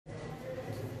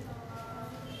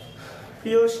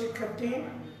প্রিয় শিক্ষার্থী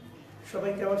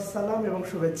সবাইকে আমার সালাম এবং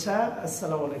শুভেচ্ছা।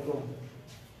 আসসালামু আলাইকুম।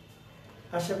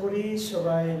 আশা করি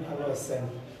সবাই ভালো আছেন।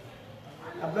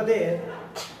 আপনাদের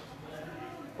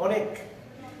অনেক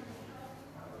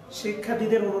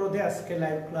শিক্ষার্থীদের অনুরোধে আজকে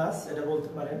লাইভ ক্লাস এটা বলতে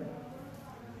পারেন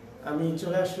আমি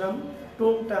চলে আসলাম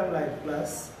টুংটাং লাইভ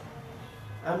ক্লাস।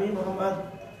 আমি Mohammad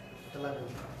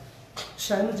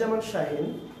Shahinuzzaman Shahin,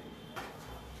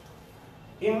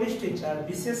 English teacher,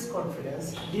 BCS conference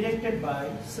directed by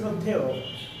শ্রদ্ধেয়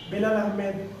বেলাল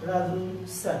আহমেদ রাজু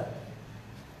স্যার।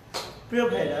 প্রিয়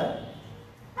ভাইরা,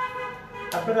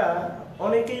 আপনারা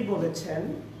অনেকেই বলেছেন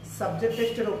সাবজেক্ট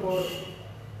টেস্টের উপর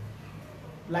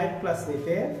লাইভ ক্লাস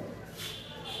নিতে।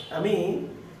 আমি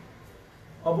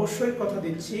অবশ্যই কথা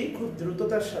দিচ্ছি খুব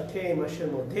দ্রুততার সাথে এই মাসের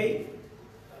মধ্যেই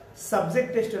সাবজেক্ট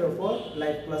টেস্টের উপর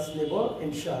লাইভ ক্লাস নেব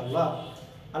ইনশাআল্লাহ,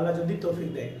 আল্লাহ যদি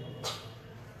তৌফিক দেয়।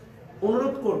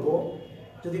 অনুরোধ করব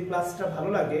যদি ক্লাসটা ভালো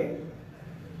লাগে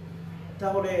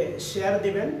তাহলে শেয়ার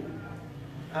দিবেন,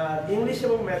 আর ইংলিশ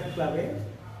এবং ম্যাথ ক্লাবে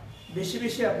বেশি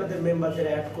বেশি আপনাদের মেম্বারদের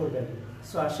অ্যাড করবেন।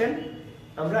 সো আসেন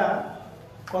আমরা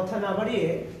কথা না বাড়িয়ে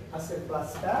আজকের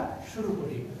ক্লাসটা শুরু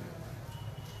করি।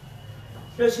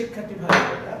 প্রিয় শিক্ষার্থী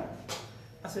ভাইরা,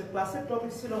 আজকের ক্লাসের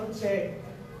টপিক ছিল হচ্ছে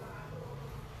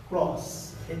ক্লজ।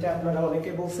 এটা আপনারা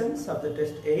অনেকে বলছেন সাবজেক্ট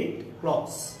টেস্ট 8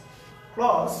 ক্লজ।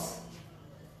 ক্লজ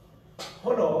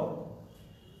হলো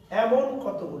এমন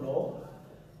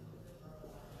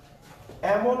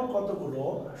কতগুলো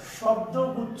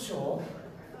শব্দগুচ্ছ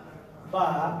বা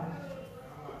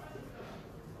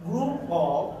গ্রুপ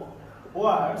অফ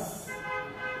ওয়ার্ডস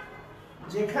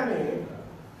যেখানে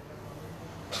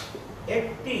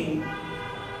একটি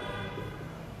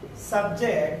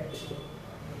সাবজেক্ট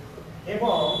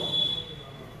এবং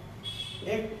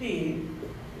একটি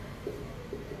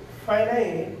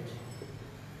ফাইনাইট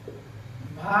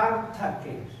ভাগ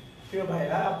থাকে। প্রিয়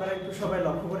ভাইরা, আপনারা একটু সবাই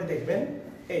লক্ষ্য করে দেখবেন।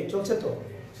 এই চলছে তো?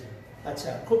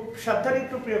 আচ্ছা, খুব সাবধানে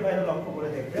একটু প্রিয় ভাইরা লক্ষ্য করে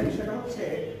দেখবেন। সেটা হচ্ছে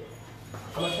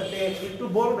আমার সাথে একটু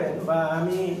বলবেন, বা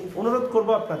আমি অনুরোধ করব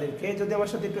আপনাদেরকে যদি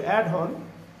আমার সাথে একটু অ্যাড হন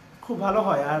খুব ভালো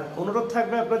হয়। আর অনুরোধ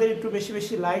থাকবে আপনাদের একটু বেশি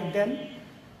বেশি লাইক দেন,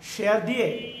 শেয়ার দিয়ে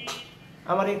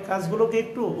আমার এই কাজগুলোকে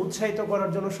একটু উৎসাহিত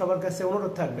করার জন্য সবার কাছে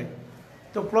অনুরোধ থাকবে।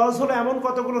 তো ক্লজ হলো এমন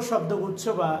কতগুলো শব্দগুচ্ছ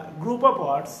বা গ্রুপ অফ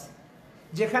ওয়ার্ডস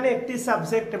যেখানে একটি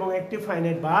সাবজেক্ট এবং একটি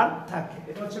ফাইনাইট ভার্ব থাকে।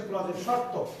 এটা হচ্ছে ক্লজের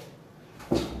শর্ত।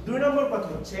 2 নম্বর কথা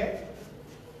হচ্ছে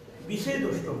বিশেষ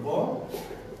দ্রষ্টব্য।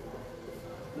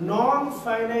 নন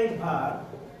ফাইনাইট ভার্ব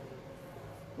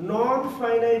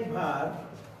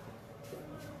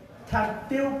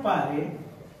থাকতেও পারে,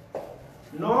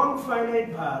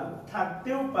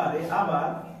 আবার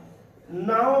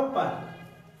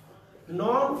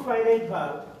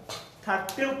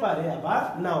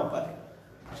নাও পারে।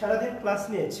 সারাদিন ক্লাস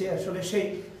নিয়েছি, আসলে সেই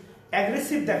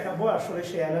অ্যাগ্রেসিভ দেখাবো, আসলে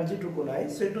সেই এনার্জিটুকু নাই।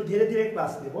 সো একটু ধীরে ধীরে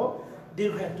ক্লাস নেব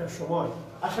দীর্ঘ একটা সময়।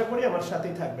 আশা করি আমার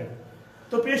সাথেই থাকবেন।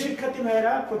 তো প্রিয় শিক্ষার্থী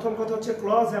ভাইয়েরা, প্রথম কথা হচ্ছে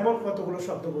ক্লজ এমন কতগুলো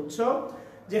শব্দগুচ্ছ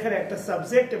যেখানে একটা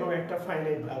সাবজেক্ট এবং একটা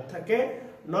ফাইনাইট ভার্ব থাকে।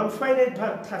 নন ফাইনাইট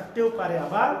ভার্ব থাকতেও পারে,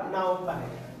 আবার নাও পারে।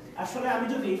 আসলে আমি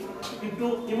যদি একটু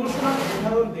ইমোশনাল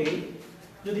উদাহরণ দেই,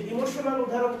 যদি ইমোশনাল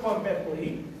উদাহরণ কম্পেয়ার করি,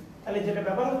 তাহলে যেটা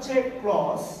ব্যাপার হচ্ছে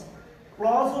ক্লজ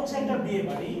হচ্ছে একটা বিয়ে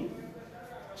বাড়ি।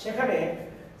 সেখানে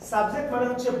সাবজেক্ট মানে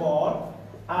হচ্ছে বর,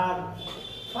 আর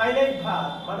ফাইনাইট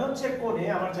ভার্ব মানে হচ্ছে কোণে।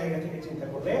 আমার জায়গা থেকে চিন্তা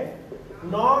করলে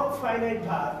নন ফাইনাইট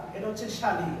ভার্ব এটা হচ্ছে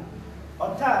শালী।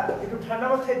 অর্থাৎ একটু ঠান্ডা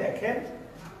মাথায় দেখেন,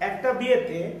 একটা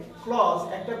বিয়েতে ক্লজ,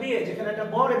 একটা বিয়ে যেখানে একটা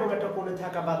বর এবং একটা কোণে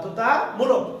থাকা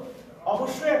বাধ্যতামূলক।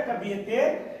 অবশ্যই একটা বিয়েতে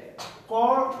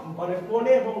মানে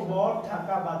কোণে এবং বর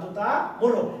থাকা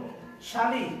বাধ্যতামূলক,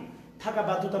 শালী থাকা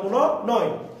বাধ্যতামূলক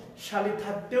নয়। শালী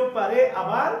থাকতেও পারে,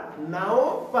 আবার নাও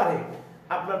পারে।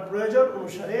 আপনার প্রয়োজন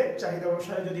অনুসারে, চাহিদা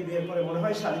অনুসারে যদি বিয়ের পরে মনে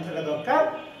হয় শালী থাকা দরকার,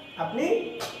 আপনি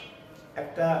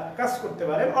একটা কাজ করতে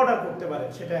পারেন, অর্ডার করতে পারেন।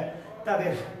 সেটা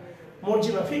তাদের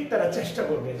মর্জি মাফিক তারা চেষ্টা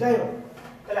করবে। যাই হোক,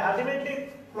 তাহলে আলটিমেটলি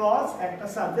ক্লজ একটা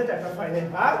সাবজেক্ট, একটা ফাইনাইট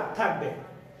ভার্ব থাকবে।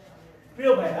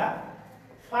 প্রিয় ভাইরা,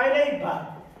 ফাইনাইট ভার্ব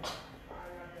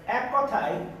এক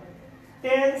কথায়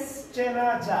টেন্স চেনা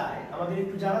যায়। আমাদের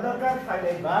একটু জানা দরকার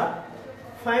ফাইনাইট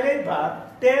ভার্ব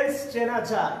টেন্স চেনা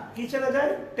যায়। কি চেনা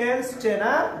যায়? টেন্স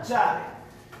চেনা যায়।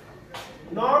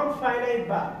 নন ফাইনাইট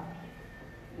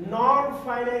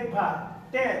ভার্ব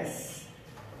টেন্স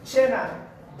চেনা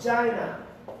যায় না।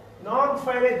 নন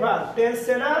ফাইনাইট ভার্ব টেন্স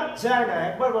চেনা যায় না।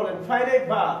 একবার বলেন, ফাইনাইট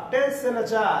ভার্ব টেন্স চেনা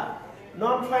যায়,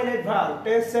 নন ফাইনাইট ভার্ব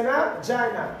টেন্স চেনা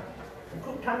যায় না।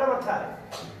 খুব ঠান্ডা মাথায়।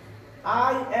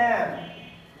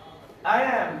 I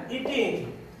am eating,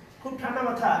 খুব ঠান্ডা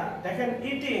মাথায় দেখেন,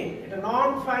 ইটিং এটা নন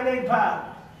ফাইনাইট ভার্ব,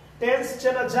 টেন্স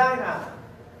চেনা যায় না।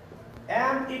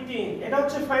 am eating, এটা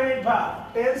হচ্ছে ফাইনাইট ভার্ব,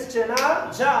 টেন্স চেনা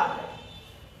যায়।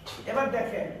 এবার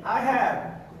দেখেন I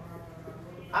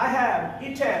have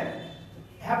eaten,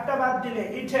 হ্যাভটা বাদ দিলে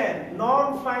eaten non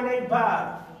finite verb,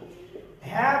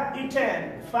 have eaten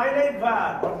finite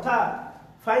verb, অর্থাৎ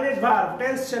ফাইনাইট ভার্ব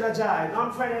টেন্স চেনা যায়, নন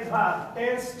ফাইনাইট ভার্ব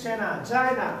টেন্স চেনা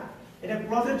যায় না। এটা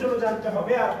ক্লজের জন্য জানতে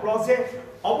হবে, আর ক্লজে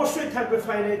অবশ্যই থাকবে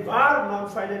finite verb, non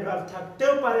finite verb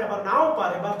থাকতেও পারে আবার নাও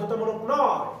পারে, বাধ্যতামূলক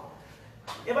নয়।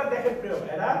 এবার দেখেন প্রিয়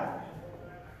ভাইরা,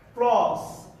 ক্লজ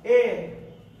এ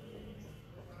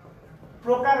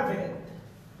প্রকারভেদ,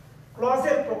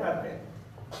 ক্লজের প্রকারভেদ।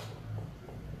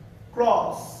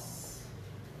 Clause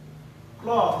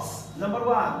number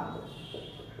 1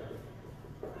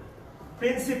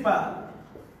 principal,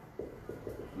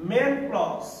 main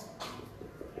clause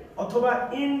অথবা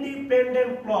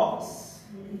independent clause.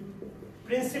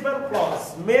 Principal clause,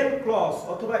 main clause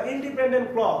অথবা ইন্ডিপেন্ডেন্ট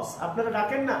ক্লজ। আপনারা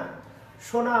ডাকেন না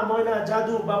সোনা, ময়না,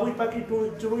 জাদু, বাবুই পাখি,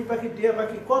 চড়ুই পাখি, টিয়া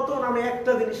পাখি, কত নামে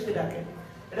একটা জিনিসকে ডাকেন,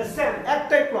 এটা সেম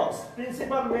একটাই ক্লজ,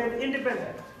 প্রিন্সিপাল, মেন,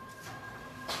 ইন্ডিপেন্ডেন্ট।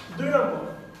 2 নম্বর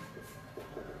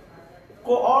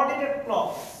কোঅর্ডিনেট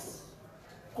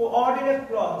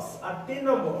ক্লজ, আর 3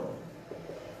 নম্বর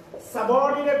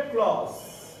সাবঅর্ডিনেট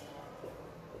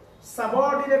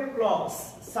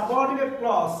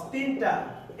ক্লজ। তিনটা,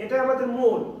 এটা আমাদের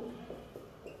মূল।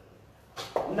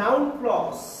 নাউন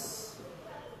ক্লজ,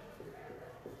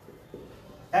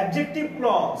 অ্যাডজেক্টিভ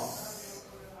ক্লজ,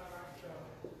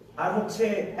 আর হচ্ছে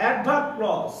adverb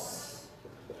clause.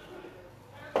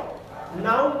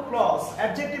 Noun clause,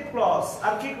 adjective clause,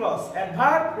 আর কি ক্লজ?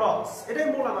 Adverb clause. এটাই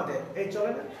মূল আমাদের। এই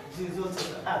চলে না? জি চলছে।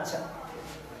 আচ্ছা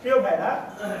প্রিয় ভাইরা,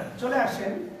 চলে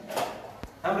আসেন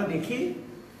আমরা দেখি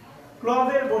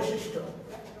ক্লজের বৈশিষ্ট্য।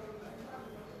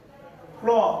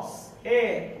 ক্লজ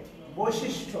এর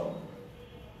বৈশিষ্ট্য,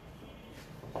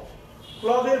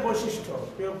 ক্লজের বৈশিষ্ট্য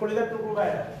প্রিয় পরিদারটুকু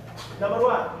ভাইরা। নাম্বার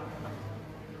 1,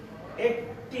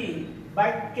 একটি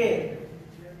বাক্যে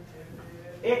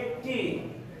একটি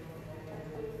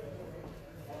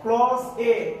ক্লজ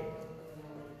এ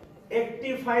একটি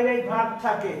ফাইনাইট ভার্ব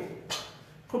থাকে।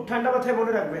 খুব ঠান্ডা মাথায়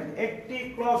মনে রাখবেন, একটি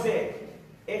ক্লজে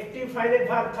একটি ফাইনাইট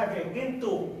ভার্ব থাকে,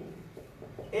 কিন্তু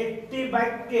একটি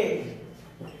বাক্যে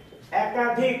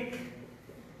একাধিক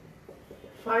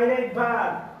ফাইনাইট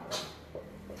ভার্ব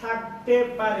থাকতে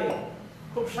পারে।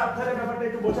 খুব সাবধানে ব্যাপারটা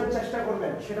একটু বোঝার চেষ্টা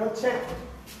করবেন। সেটা হচ্ছে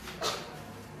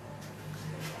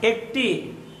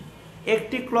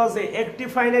একটি ক্লজে একটি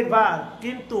ফাইনাইট ভার্ব,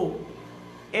 কিন্তু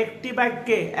একটি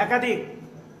বাক্যে একাধিক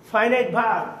ফাইনাইট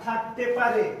ভার্ব থাকতে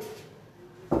পারে।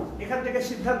 এখান থেকে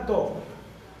সিদ্ধান্ত,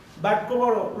 বাক্য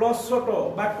বড় ক্লজ ছোট,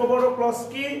 বাক্য বড় ক্লজ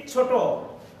কি ছোট।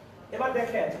 এবার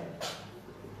দেখেন,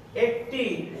 একটি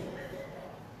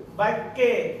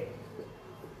বাক্যে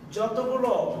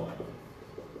যতগুলো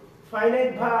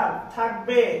ফাইনাইট ভার্ব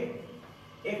থাকবে,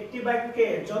 একটি বাক্যে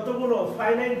যতগুলো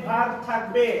ফাইনাইট ভার্ব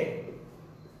থাকবে,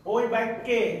 ওই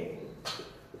বাক্যে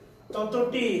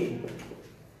ততটি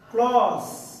ক্লজ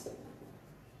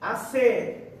আছে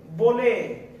বলে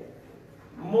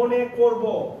মনে করব।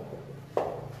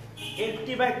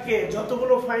 একটি বাক্যে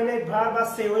যতগুলো ফাইনাইট ভার্ব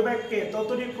আছে, ওই বাক্যে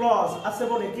ততটি ক্লজ আছে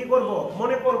বলে কি করব?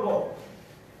 মনে করব।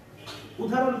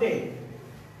 উদাহরণ দে,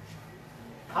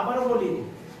 আবারও বলি,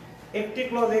 একটি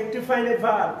ক্লজ একটি ফাইনাইট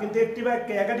ভার্ব, কিন্তু একটি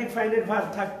বাক্যে একাধিক ফাইনাইট ভার্ব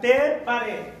থাকতে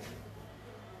পারে।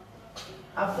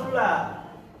 Abdullah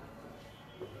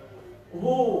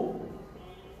who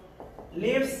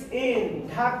lives in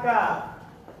Dhaka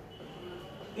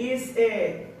is a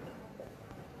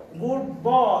good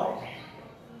boy।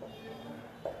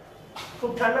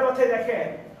 খুব ঠান্ডা মাথায় দেখেন,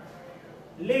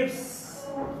 lives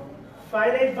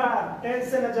ফাইনাইট ভার্ব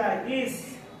টেন্সে না যায়, is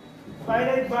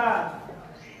ফাইনাইট ভার্ব।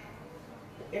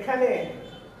 এখানে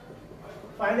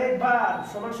ফাইনাইট ভার্ব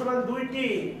সমান সমান 2টি,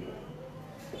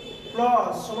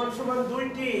 ক্লজ সমান সমান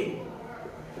 2টি,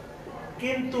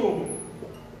 কিন্তু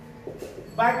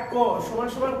বাক্য সমান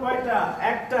সমান কয়টা?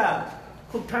 একটা।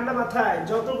 খুব ঠান্ডা মাথায়,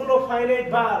 যতগুলো ফাইনাইট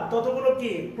ভার্ব ততগুলো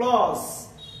কি? ক্লজ।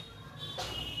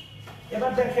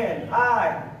 এবার দেখেন, I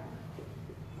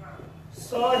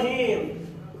saw him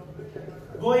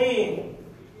going,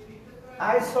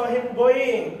 I saw him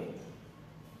going,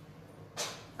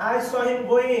 I saw him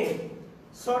going,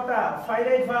 সটা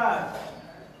finite verb,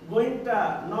 গোইংটা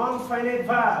non finite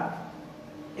verb.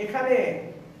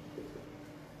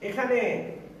 এখানে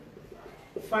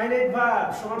ফাইনাইট ভার্ব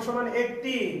সমান সমান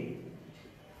একটি,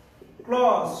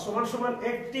 ক্লজ সমান সমান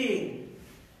একটি,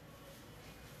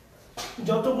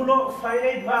 যতগুলো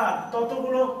ফাইনাইট ভার্ব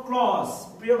ততগুলো ক্লজ।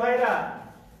 প্রিয় ভাইরা,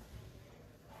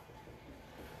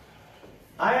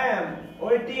 I am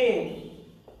waiting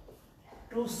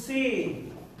to see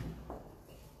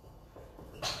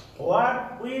What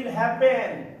will happen?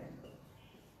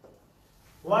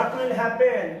 What will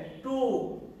happen to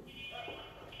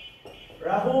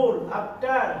Rahul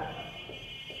after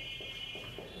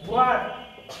what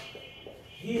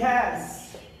he has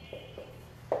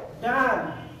done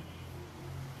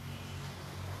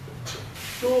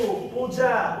to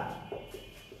Pooja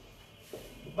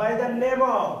by the name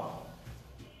of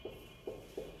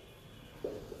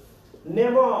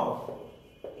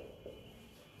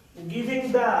giving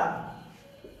the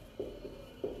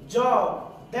job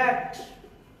that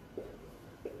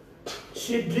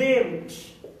she dreamed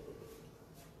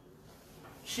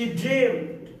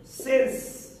since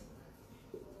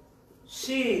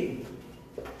she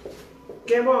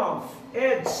came of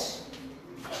age.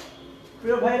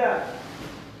 প্রিয় ভাইরা,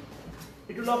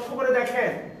 একটু লক্ষ্য করে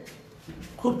দেখেন,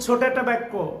 খুব ছোট একটা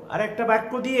বাক্য আর একটা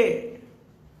বাক্য দিয়ে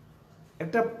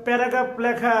একটা প্যারাগ্রাফ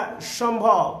লেখা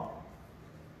সম্ভব।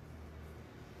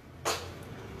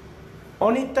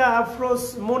 অনিতা আফরোজ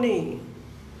মনি,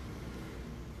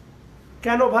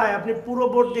 কেন ভাই আপনি পুরো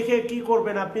বোর্ড দেখে কি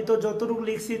করবেন? আপনি তো যতটুকু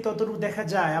লিখছি ততটুকু দেখা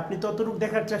যায়, আপনি ততটুকু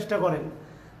দেখার চেষ্টা করেন,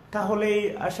 তাহলেই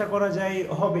আশা করা যায়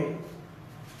হবে।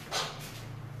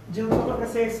 যেহেতু আমার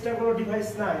কাছে এক্সট্রা কোনো ডিভাইস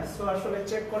নাই, সো আসলে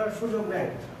চেক করার সুযোগ নেই।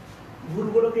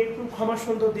 ভুলগুলোকে একটু ক্ষমা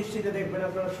সুন্দর দৃষ্টিতে দেখবেন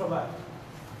আপনারা সবাই।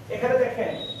 এখানে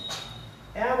দেখেন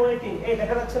am waiting, এই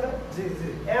দেখা যাচ্ছে না? জি জি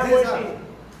am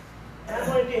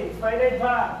waiting finite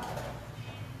verb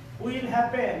will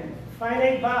happen,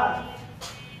 finite verb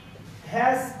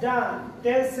has done,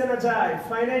 tense energize,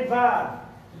 finite verb।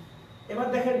 এবার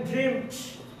দেখেন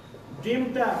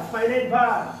dreamটা finite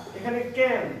verb, এখানে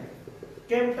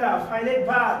cameটা finite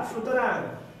verb, সুতরাং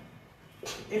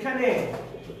এখানে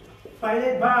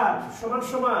finite verb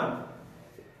সমান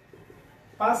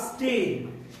পাঁচটি,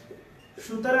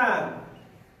 সুতরাং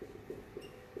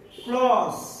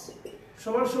clause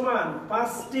সমান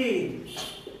পাঁচটি,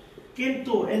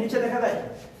 কিন্তু এর নিচে দেখা যায়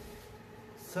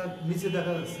স্যার নিচে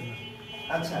দেখা যাচ্ছে না।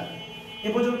 আচ্ছা এ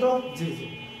পর্যন্ত। জি জি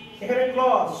এখানে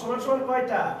ক্লজ সমান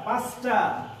কয়টা? পাঁচটা,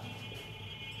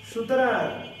 সুতরাং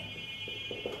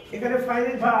এখানে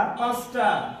ফাইনাইট ভার্ব পাঁচটা,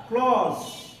 ক্লজ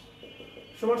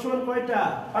সমান কয়টা?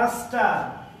 পাঁচটা,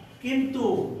 কিন্তু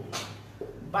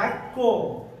বাক্য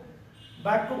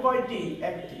কয়টি?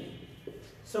 একটি।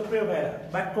 সুপ্রিয় ভাইরা,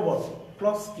 বাক্য বড়,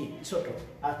 ক্লজ কি ছোট।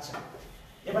 আচ্ছা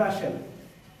এবার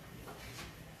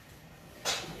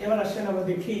আসেন আমরা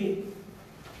দেখি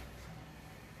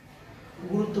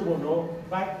গুরুত্বপূর্ণ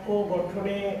বাক্য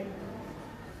গঠনে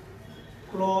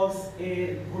ক্লজ এর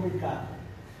ভূমিকা।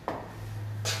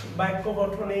 বাক্য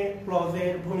গঠনে ক্লজ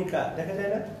এর ভূমিকা দেখা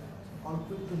যায় না? অল্প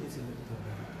একটু নিচে লিখতে হবে।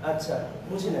 আচ্ছা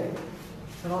বুঝি নাই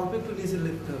স্যার অল্প একটু নিচে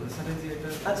লিখতে হবে স্যার, এই যে এটা।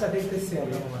 আচ্ছা দেখতেছি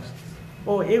আমি।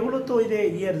 ও এগুলো তো ওই যে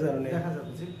ইয়ের জন্য দেখা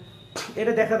যাবে। জি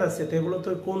এটা দেখা যাচ্ছে তো, এগুলো তো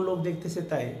কোন লোক দেখতেছে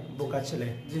তাই, বোকা ছেলে।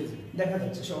 জি জি দেখা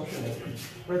যাচ্ছে, সমস্যা নেই।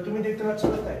 ওটা তুমি দেখতে পাচ্ছ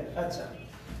না তাই? আচ্ছা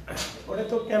ওটা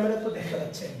তো ক্যামেরা তো দেখা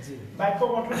যাচ্ছে। জি বাক্য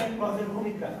গঠনে ক্লজের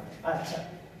ভূমিকা। আচ্ছা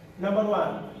number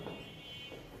 1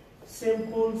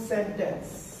 simple sentence.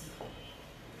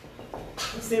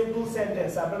 Simple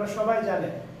sentence আপনারা সবাই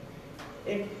জানেন,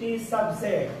 একটি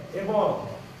সাবজেক্ট এবং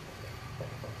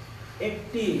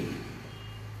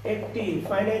একটি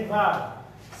ফাইনাইট ভার্ব।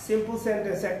 সিম্পল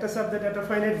সেন্টেন্স, একটা সাবজেক্ট একটা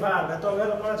ফাইনাইট ভার্ব, এত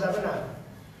অবহেলা করা যাবে না।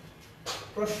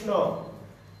 প্রশ্ন,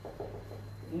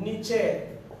 নিচে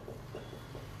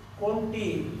কোনটি?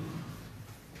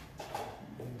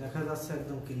 দেখা যাচ্ছে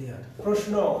একদম ক্লিয়ার।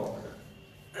 প্রশ্ন,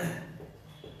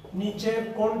 নিচে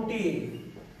কোনটি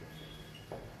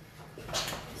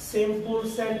সিম্পল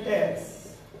সেন্টেন্স?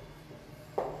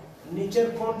 নিচের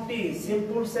কোনটি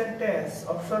simple sentence?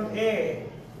 Option A,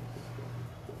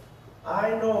 I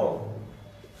know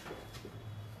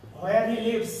where he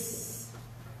lives.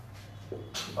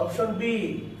 Option B,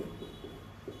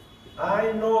 I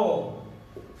know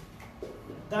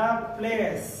the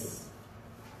place.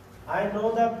 I know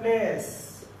the place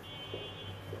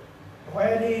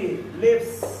where he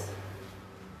lives.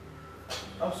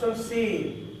 Option C,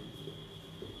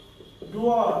 do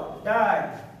or die.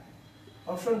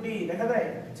 Option D, দেখা যায়?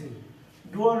 জি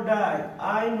Do or die.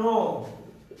 I know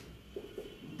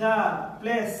the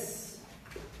place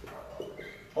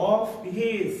of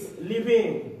his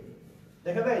living.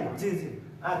 দেখা যায়? জি জি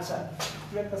আচ্ছা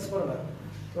তুমি একটা কাজ করো না,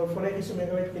 তোমার ফোনে কিছু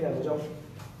মেগাবাইট কিনে আনো, যাও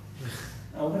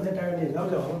আমার কাছে টাকা নিয়ে যাও,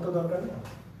 আমার তো দরকার না।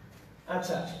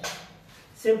 আচ্ছা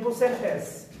সিম্পল সেন্টেন্স,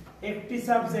 একটি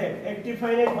সাবজেক্ট একটি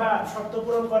ফাইনাইট ভার্ব শর্ত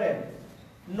পূরণ করেন।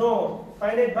 নো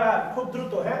ফাইনাইট ভার্ব, খুব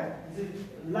দ্রুত। হ্যাঁ জি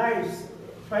লাইফস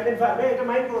ফাইনাইট ভার্ব, এটা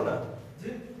মাইন্ড করো না, জি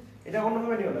এটা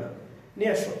অন্যভাবে নিও না,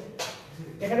 নিয়ে আসো।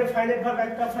 এখানে ফাইনাইট ভার্ব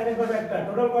একটা, ফাইনাইট ভার্ব একটা,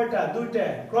 টোটাল কয়টা? দুইটা।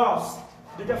 ক্লজ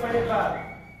দুইটা ফাইনাইট ভার্ব,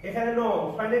 এখানে নো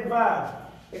ফাইনাইট ভার্ব,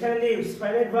 এখানে লিভস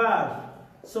ফাইনাইট ভার্ব।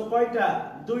 সো কয়টা?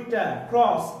 দুইটা।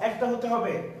 ক্রস একটা হতে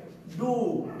হবে, ডু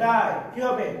ডাই কি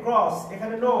হবে? ক্রস।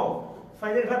 এখানে নো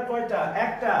ফাইনাইট ভার্ব কয়টা?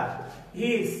 একটা।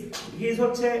 হিজ, হিজ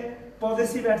হচ্ছে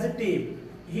possessive adjective,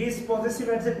 his possessive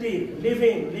adjective.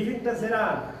 Living, লিভিংটা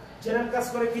gerund, gerund কাজ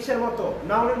করে কিসের মতো?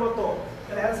 নাউনের মতো।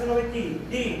 তাহলে অ্যান্সার হবে কি?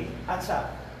 ডি। আচ্ছা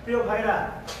প্রিয় ভাইরা,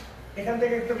 এখান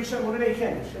থেকে একটা বিষয় মনে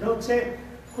রেখেন, সেটা হচ্ছে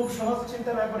খুব সহজ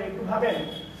চিন্তা না করে একটু ভাবেন।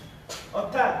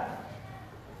 অর্থাৎ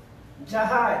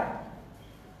যাহাই,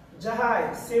 যাহাই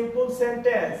সিম্পল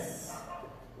সেন্টেন্স,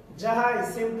 যাহাই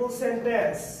সিম্পল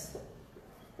সেন্টেন্স,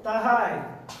 তাহাই,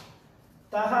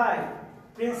 তাহাই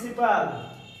প্রিন্সিপাল,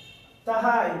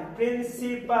 তাহাই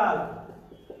প্রিন্সিপাল,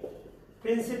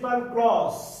 প্রিন্সিপাল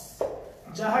ক্লজ।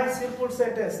 যাহাই সিম্পল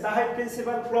সেন্টেন্স, তাহাই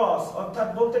প্রিন্সিপাল ক্লজ। অর্থাৎ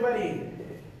বলতে পারি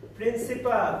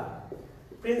প্রিন্সিপাল,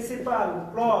 প্রিন্সিপাল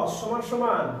ক্লজ সমান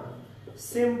সমান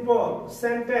সিম্পল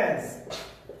সেন্টেন্স।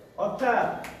 অর্থাৎ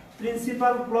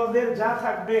প্রিন্সিপাল ক্লজের যা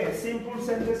থাকবে সিম্পল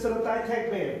সেন্টেন্সেরও তাই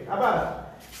থাকবে। আবার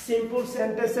সিম্পল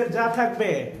সেন্টেন্সের যা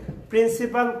থাকবে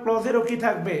প্রিন্সিপাল ক্লজেরও কি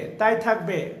থাকবে? তাই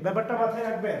থাকবে। ব্যাপারটা মাথায়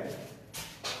রাখবেন।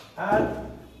 আর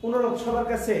অনুরোধ সবার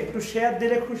কাছে একটু শেয়ার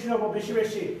দিলে খুশি হব বেশি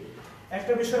বেশি।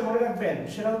 একটা বিষয় মনে রাখবেন,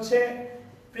 সেটা হচ্ছে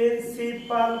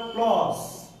প্রিন্সিপাল ক্লজ,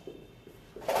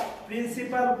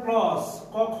 প্রিন্সিপাল ক্লজ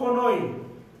কখনোই,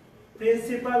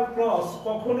 প্রিন্সিপাল ক্লজ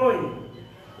কখনোই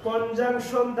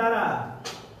কনজাংশন দ্বারা,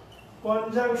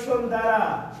 কনজাংশন দ্বারা,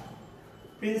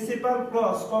 প্রিন্সিপাল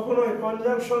ক্লজ কখনোই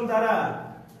কনজাংশন দ্বারা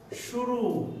শুরু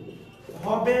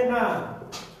হবে না,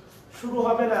 শুরু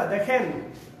হবে না। দেখেন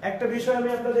একটা বিষয় আমি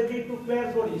আপনাদেরকে একটু ক্লিয়ার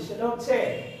করি, সেটা হচ্ছে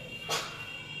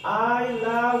I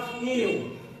love you,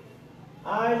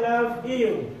 I love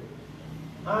you,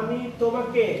 আমি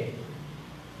তোমাকে,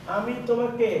 আমি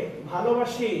তোমাকে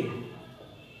ভালোবাসি।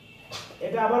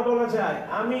 এটা আবার বলা যায়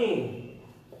আমি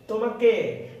তোমাকে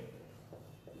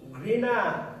ঘৃণা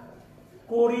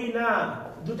করি না,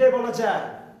 দুটাই বলা যায়।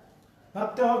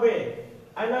 ভাবতে হবে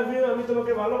আই লাভ ইউ, আমি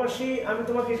তোমাকে ভালোবাসি, আমি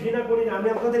তোমাকে ঘৃণা করি না। আমি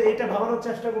আপনাদের এইটা ভাবানোর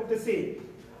চেষ্টা করতেছি।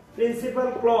 প্রিন্সিপাল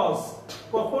ক্লজ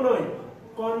কখনোই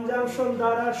কনজাংশন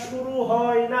দ্বারা শুরু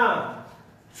হয় না।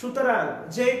 সুতরাং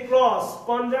যে ক্লজ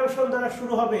কনজাংশন দ্বারা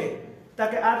শুরু হবে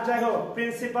তাকে আর যাই হোক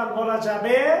প্রিন্সিপাল বলা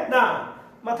যাবে না।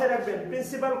 মাথায় রাখবেন,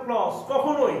 প্রিন্সিপাল ক্লজ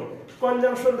কখনোই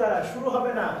কনজাংশন দ্বারা শুরু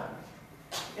হবে না।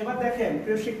 এবার দেখেন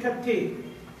প্রিয় শিক্ষার্থী,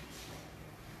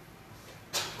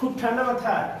 খুব ঠান্ডা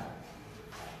মাথায়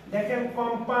দেখেন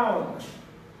কম্পাউন্ড,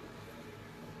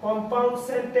 কম্পাউন্ড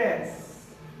সেন্টেন্স।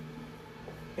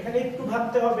 এখানে একটু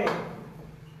ভাবতে হবে,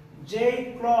 যেই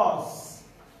ক্লজ,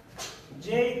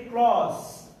 যেই ক্লজ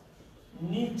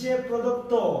নিচে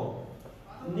প্রদত্ত,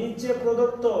 নিচে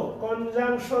প্রদত্ত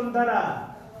কনজাংশন দ্বারা,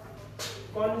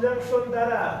 কনজাংশন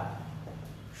দ্বারা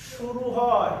শুরু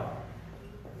হয়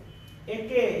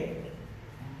একে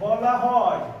বলা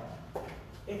হয়,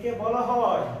 একে বলা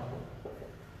হয়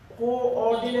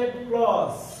কোঅর্ডিনেট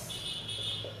ক্লজ,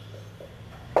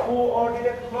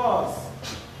 কোঅর্ডিনেট ক্লজ।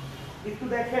 একটু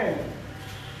দেখেন,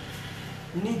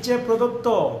 নিচে প্রদত্ত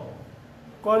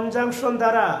কনজাংশন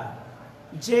দ্বারা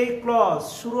যেই ক্লজ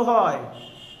শুরু হয়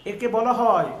একে বলা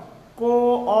হয়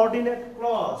কোঅর্ডিনেট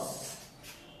ক্লজ।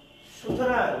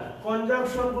 সুতরাং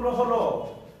কনজাংশন গুলো হলো,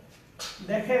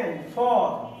 দেখেন for,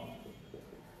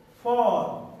 for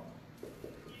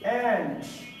and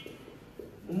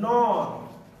nor,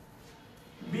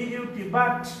 but,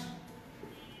 but,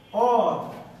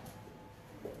 or,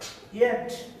 yet,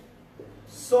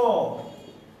 so,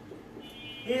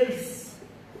 else,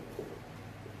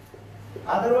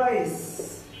 otherwise,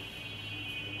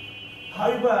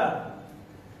 however,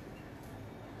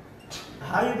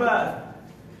 however,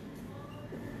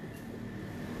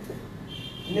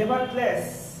 nevertheless,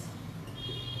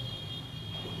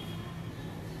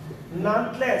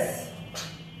 nonetheless,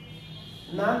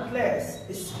 nonetheless,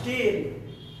 still,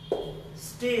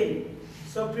 still.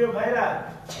 So প্রিয় ভাইরা,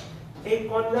 এই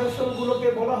কনজাংশন গুলোকে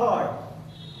বলা হয়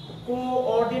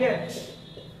কোঅর্ডিনেট,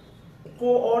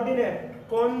 কোঅর্ডিনেট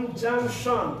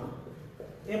কনজাংশন।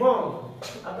 এবং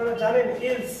আপনারা জানেন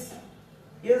ইলস,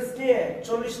 ইলস নিয়ে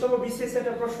 40তম বিসিএস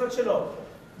একটা প্রশ্ন ছিল,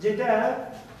 যেটা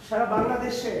সারা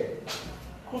বাংলাদেশে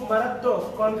খুব মারাত্মক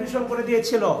কনফিউশন করে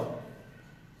দিয়েছিল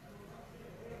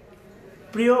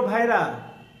প্রিয় ভাইরা।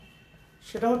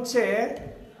 সেটা হচ্ছে,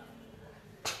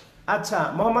 আচ্ছা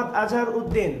মোহাম্মদ আজহার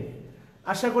উদ্দিন,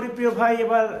 আশা করি প্রিয় ভাই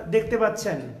এবার দেখতে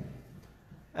পাচ্ছেন।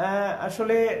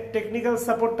 আসলে টেকনিক্যাল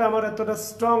সাপোর্টটা আমার এতটা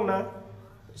স্ট্রং না,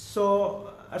 সো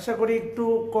আশা করি একটু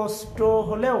কষ্ট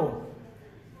হলেও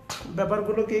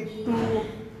ব্যাপারগুলোকে একটু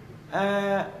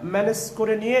ম্যানেজ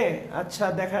করে নিয়ে আচ্ছা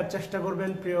দেখার চেষ্টা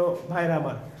করবেন প্রিয় ভাইরা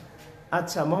আমার।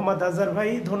 আচ্ছা মোহাম্মদ আজহার ভাই,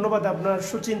 ধন্যবাদ আপনার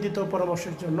সুচিন্তিত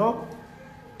পরামর্শের জন্য।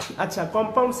 আচ্ছা,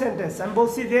 কম্পাউন্ড সেন্টেন্স আমি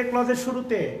বলছি যে ক্লজের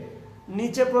শুরুতে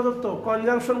নিচে প্রদত্ত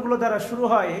কনজাংশনগুলো দ্বারা শুরু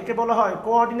হয়, একে বলা হয়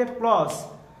কোঅর্ডিনেট ক্লজ।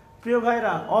 প্রিয়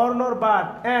ভাইরা, অর, নর, বাট,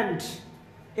 অ্যান্ড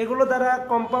এগুলো দ্বারা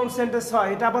কম্পাউন্ড সেন্টেন্স হয়।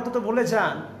 এটা আপাতত ভুলে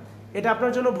যান, এটা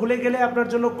আপনার জন্য ভুলে গেলে আপনার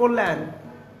জন্য কল্যাণ।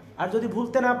 আর যদি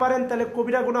ভুলতে না পারেন তাহলে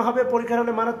কবিরা গুনাহ হবে, পরীক্ষার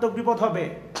হলে মারাত্মক বিপদ হবে।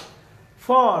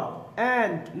 ফর,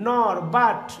 অ্যান্ড, নর,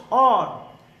 but, or,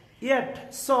 yet,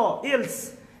 so, else,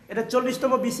 এটা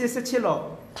 40তম বিসিএস এ ছিল।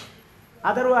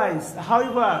 আদারওয়াইজ,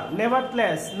 হাউএভার,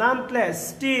 নেভারথলেস, নানথলেস,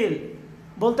 স্টিল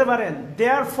বলতে পারেন।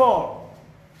 দেয়ারফর,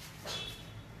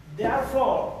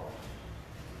 দেয়ারফর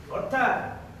অর্থাৎ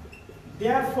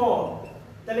দেয়ারফর,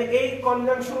 তাহলে এই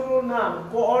কনজাংশনগুলোর নাম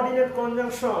কোঅর্ডিনেট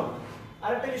কনজাংশন।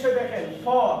 আরেকটা বিষয় দেখেন,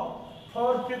 ফর,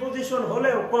 ফর প্রিপোজিশন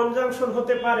হলেও কনজাংশন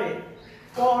হতে পারে,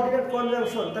 কোঅর্ডিনেট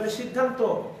কনজাংশন। তাহলে সিদ্ধান্ত,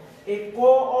 এই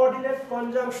কোঅর্ডিনেট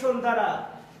কনজাংশন দ্বারা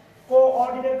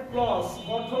কোঅর্ডিনেট ক্লজ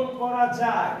গঠন করা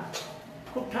যায়।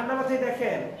 খুব ঠান্ডা মাথায়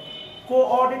দেখেন,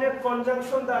 কোঅর্ডিনেট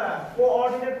কনজাংশন দ্বারা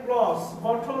কোঅর্ডিনেট ক্লজ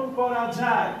গঠন করা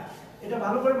যায়। এটা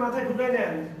ভালো করে মাথায় ঢুকে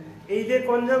নেন। এই যে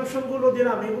কনজাংশন গুলো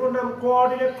দিলাম এগুলোর নাম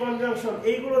কোঅর্ডিনেট কনজাংশন।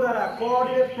 এইগুলো দ্বারা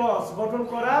কোঅর্ডিনেট ক্লজ গঠন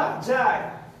করা যায়।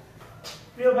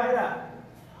 প্রিয় ভাইরা,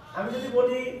 আমি যদি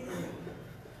বলি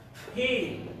হি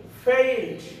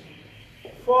failed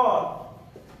for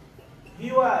he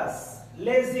was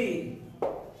lazy,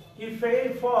 he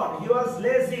failed for he was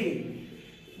lazy।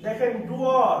 দেখেন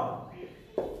ডুয়ার,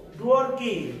 ডুয়ার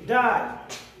কি ডাই।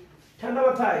 ঠান্ডা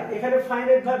মাথায়, এখানে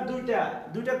ফাইনাইট ভার্ব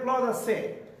দুইটা ক্লজ আছে,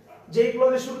 যেই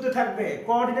ক্লজের শুরুতে থাকবে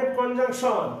কোঅর্ডিনেট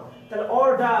কনজাংশন। তাহলে অর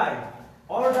ডাই,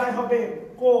 অর ডাই হবে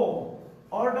কো,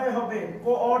 অর ডাই হবে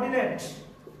কোঅর্ডিনেট,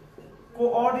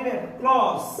 কোঅর্ডিনেট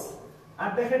ক্লজ। আর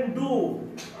দেখেন ডু,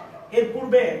 এর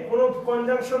পূর্বে কোনো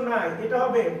কনজাংশন নাই, এটা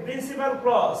হবে প্রিন্সিপাল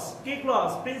ক্লজ। কি ক্লজ?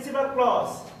 Principal clause.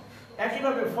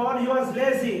 একইভাবে for he was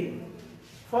lazy,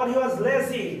 for he was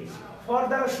lazy, for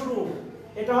দ্বারা শুরু,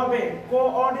 এটা হবে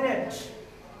কোঅর্ডিনেট,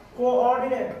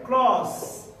 কোঅর্ডিনেট ক্লজ।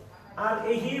 আর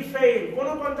এই হি ফেইল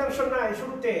কোনো কনজাংশন নাই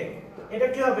শুরুতে, এটা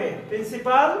কি হবে?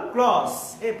 Principal clause.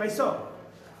 এই পাইছো?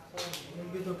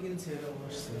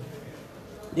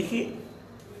 দেখি।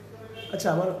 আচ্ছা,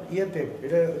 আমার ইয়েতে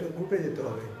এটা গ্রুপে যেতে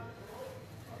হবে,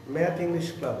 ম্যাথ ইংলিশ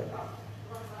ক্লাবে,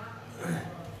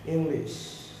 ইংলিশ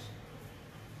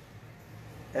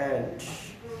অ্যান্ড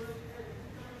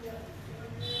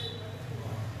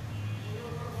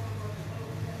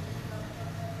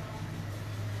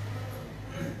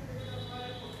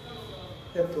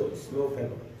এত স্লো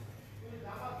কেন?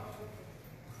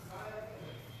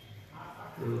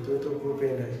 তুই তো গ্রুপে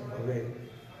নাই হবে।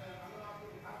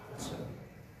 আচ্ছা,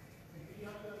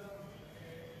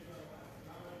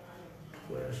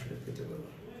 আসলে পেতে পারবো।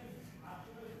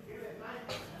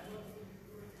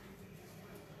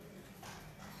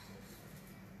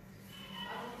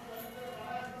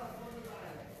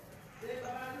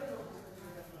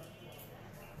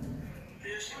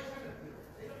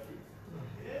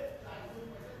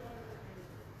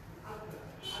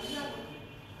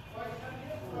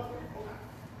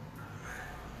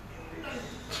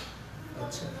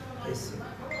 আচ্ছা,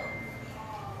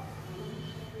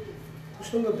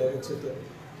 সুন্দর দেখাচ্ছে তো।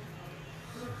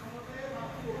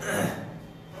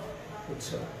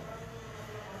 আচ্ছা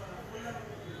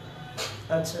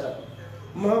আচ্ছা,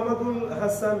 মোহাম্মদুল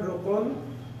হাসান রোকন,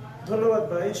 ধন্যবাদ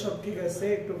ভাই, সব ঠিক আছে,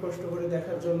 একটু কষ্ট করে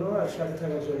দেখার জন্য আর সাথে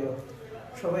থাকার জন্য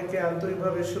সবাইকে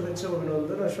আন্তরিকভাবে শুভেচ্ছা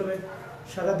অভিনন্দন। আসলে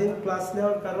সারাদিন ক্লাস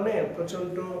নেওয়ার কারণে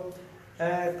প্রচন্ড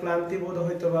ক্লান্তি বোধ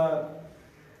হয়তো বা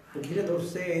ঘিরে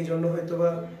ধরছে, এই জন্য হয়তো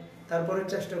বা তারপরে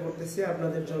চেষ্টা করতেছি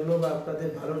আপনাদের জন্য বা আপনাদের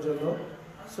ভালোর জন্য।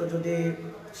 সো যদি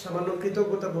সামান্য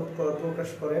কৃতজ্ঞতা বোধ প্রকাশ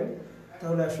করেন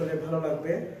তাহলে আসলে ভালো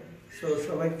লাগবে। সো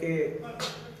সবাইকে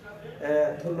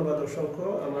ধন্যবাদ অসংখ্য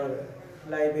আমার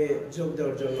লাইভে যোগ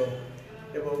দেওয়ার জন্য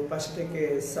এবং পাশে থেকে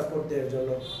সাপোর্ট দেওয়ার জন্য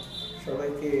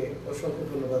সবাইকে অসংখ্য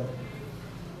ধন্যবাদ।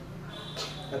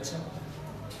 আচ্ছা,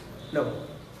 নাও,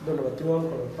 ধন্যবাদ, তুমি অন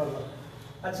করো, পারবা।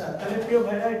 আচ্ছা, তাহলে প্রিয়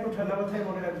ভাইরা একটু ঠান্ডা মাথায়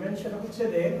মনে রাখবেন, সেটা হচ্ছে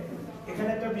যে এখানে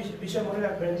একটা বিষয় মনে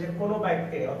রাখবেন যে কোনো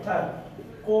বাক্যে অর্থাৎ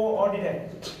কোঅর্ডিনেট,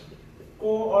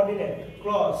 কোঅর্ডিনেট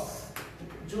ক্লজ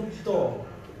যুক্ত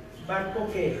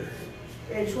বাক্যকে,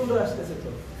 এই সুন্দর আসতেছে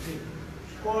তো,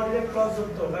 কোঅর্ডিনেট ক্লজ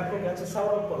যুক্ত বাক্যকে, আচ্ছা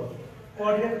সাউন্ড করো,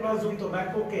 কোঅর্ডিনেট ক্লজ যুক্ত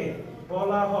বাক্যকে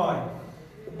বলা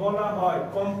হয়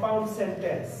compound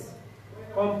sentence,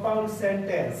 compound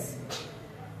sentence,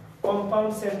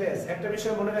 compound sentence. একটা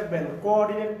বিষয় মনে রাখবেন,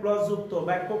 কোঅর্ডিনেট ক্লজ যুক্ত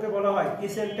বাক্যকে বলা হয় কি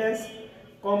সেন্টেন্স?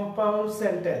 Compound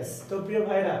sentence. তো প্রিয়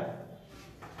ভাইরা,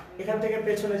 এখান থেকে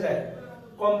পেছনে যায়,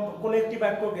 কোন একটি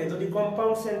বাক্যকে যদি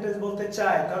কম্পাউন্ড সেন্টেন্স বলতে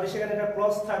চায় তাহলে সেখানে একটা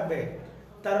ক্লজ থাকবে।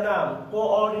 তার নাম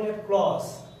কোঅর্ডিনেট ক্লজ।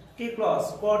 কি ক্লজ?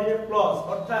 Coordinate clause.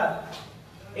 অর্থাৎ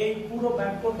এই পুরো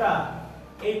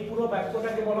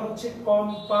বাক্যটাকে বলা হচ্ছে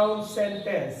কম্পাউন্ড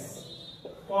সেন্টেন্স।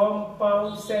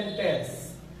 কম্পাউন্ড সেন্টেন্স,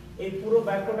 এই পুরো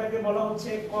বাক্যটাকে বলা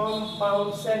হচ্ছে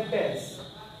কম্পাউন্ড সেন্টেন্স।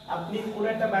 আপনি কোন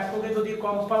একটা বাক্যকে যদি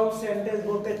কম্পাউন্ড সেন্টেন্স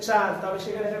বলতে চান তাহলে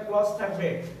সেখানে একটা ক্লজ থাকবে,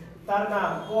 তার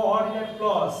নাম কোঅর্ডিনেট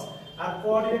ক্লজ। আর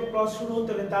কোঅর্ডিনেট ক্লজ শুরু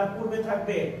হতে হলে তার পূর্বে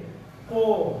থাকবে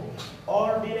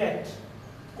কোঅর্ডিনেট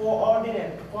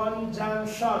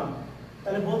কনজাংশন।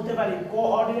 তাহলে বলতে পারি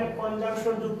কোঅর্ডিনেট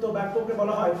কনজাংশন যুক্ত বাক্যকে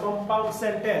বলা হয় কম্পাউন্ড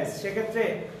সেন্টেন্স। সেক্ষেত্রে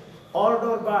অর্ড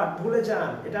অর বাট ভুলে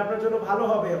যান, এটা আপনার জন্য ভালো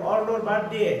হবে। অর্ড অর বাট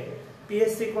দিয়ে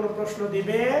পিএসসি কোনো প্রশ্ন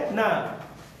দিবে না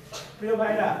প্রিয়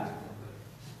ভাইরা।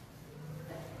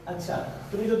 আচ্ছা,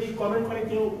 তুমি যদি কমেন্ট করে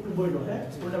কেউ বইলো, হ্যাঁ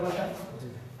উল্টাপাল্টা।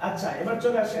 আচ্ছা, এবার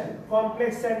চলে আসেন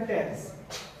কমপ্লেক্স সেন্টেন্স।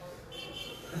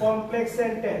 কমপ্লেক্স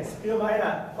সেন্টেন্স প্রিয় ভাইরা,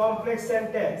 কমপ্লেক্স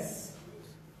সেন্টেন্স।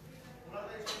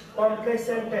 কমপ্লেক্স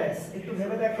সেন্টেন্স একটু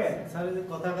ভেবে দেখেন। স্যার এই যে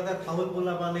কথা ফাউল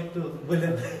বলা মানে একটু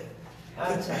বলেন।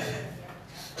 আচ্ছা,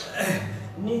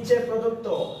 নিচে প্রদত্ত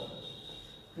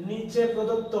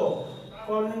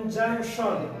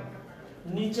কনজাংশন,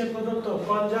 নিচে প্রদত্ত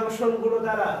কনজাংশন গুলো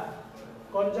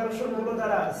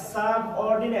দ্বারা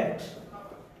সাবঅর্ডিনেট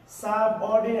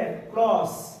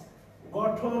ক্লজ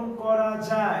গঠন করা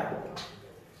যায়।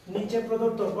 নিচে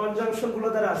প্রদত্ত কনজাংশন গুলো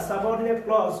দ্বারা সাবঅর্ডিনেট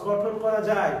ক্লজ গঠন করা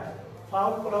যায়।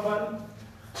 ফাউল কলবান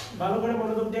ভালো করে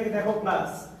মনোযোগ দিয়ে দেখো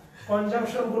ক্লাস।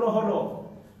 কনজাংশন গুলো হলো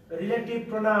relative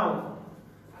pronoun,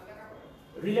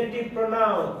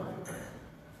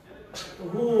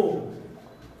 who,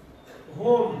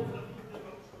 whom,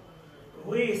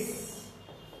 which,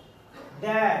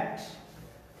 that,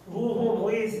 who, whom,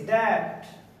 which, that,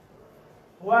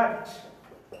 what,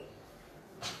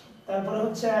 তারপরে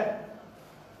হচ্ছে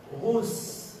whose,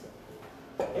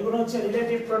 এগুলো হচ্ছে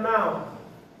রিলেটিভ প্রোনাউন।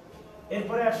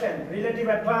 এরপরে আসেন relative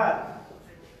adverb.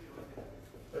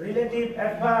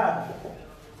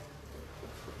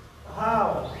 how,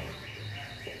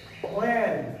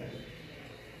 when,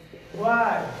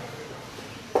 why,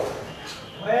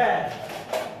 where,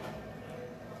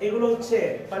 এগুলো হচ্ছে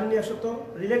পানি নিয়ে আসো তো।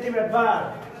 রিলেটিভ অ্যাডভার্ব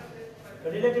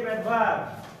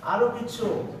আরো কিছু,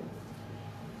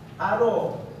 আরো,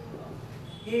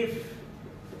 if,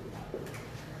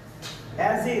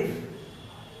 as if,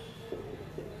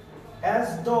 as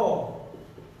though,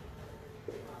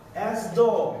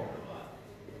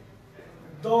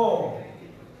 though,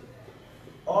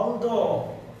 although,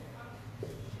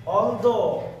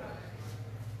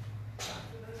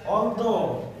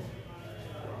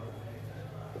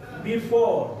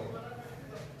 before,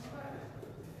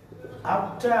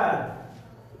 after,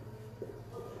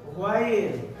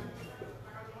 while,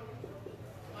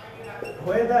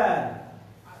 whether,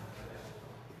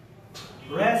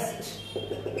 rest,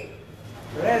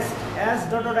 as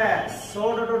dot dot as, so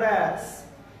dot dot as,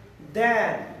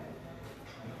 then,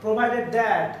 provided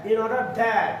that, in order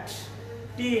that,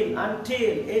 till,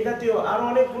 until, এই জাতীয় আরো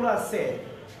অনেকগুলো আছে।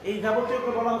 এই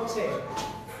যাবতীয়কে বলা হচ্ছে,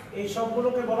 এই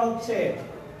সবগুলোকে বলা হচ্ছে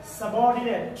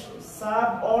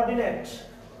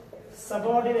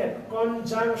সাবঅর্ডিনেট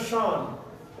কনজাংশন।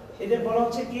 এদের বলা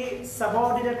হচ্ছে কি?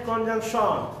 Subordinate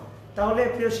conjunction. তাহলে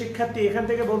প্রিয় শিক্ষার্থী, এখান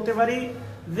থেকে বলতে পারি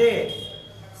যে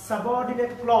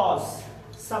সাবঅর্ডিনেট ক্লজ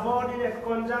সাবঅর্ডিনেট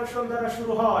কনজাংশন দ্বারা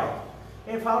শুরু হয়।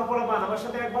 এই ফাউল পড়াবান আমার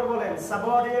সাথে একবার বলেন,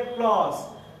 সাবঅর্ডিনেট ক্লজ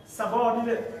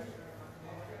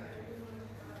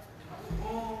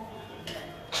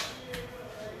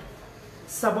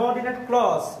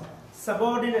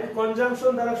সাবঅর্ডিনেট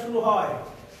কনজাংশন দ্বারা শুরু হয়।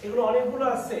 এগুলো অনেকগুলো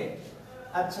আছে।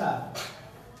 আচ্ছা,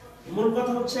 মূল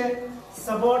কথা হচ্ছে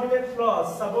সাবঅর্ডিনেট ক্লজ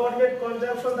সাবঅর্ডিনেট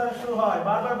কনজাংশন দ্বারা শুরু হয়।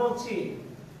 বারবার বলছি,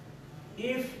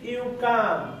 if you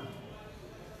come,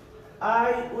 I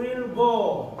will go.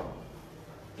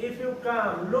 If you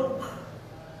come, look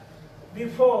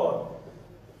before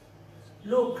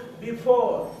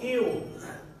you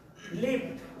leap,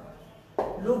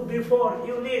 look before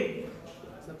you leap.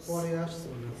 পরে আসছে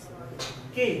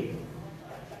কি?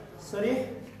 সরি,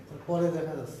 পরে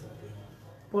দেখা যাচ্ছে।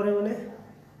 পরে মানে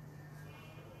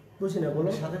বুঝি না, বলো।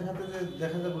 সাথে সাথে যে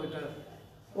দেখা যাবে ওইটা।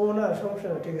 ও না, সমস্যা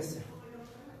না, ঠিক আছে।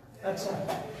 আচ্ছা,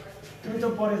 তুমি তো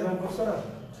পরে জয়েন করছো না।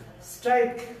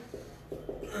 Strike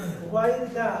while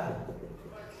the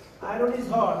iron is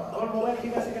hot. আমার মোবাইল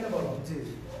ঠিক আছে কেন বলো। জি।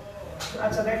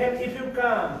 আচ্ছা দেখেন, if you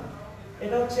come,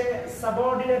 এটা হচ্ছে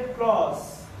সাবঅর্ডিনেট ক্লজ।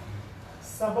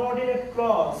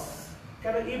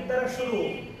 কেন? if দ্বারা শুরু,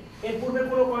 এর পূর্বে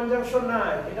কোনো কনজাংশন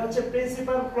নাই, এটা হচ্ছে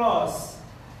প্রিন্সিপাল ক্লজ।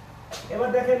 এবার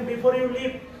দেখেন, before you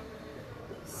leave,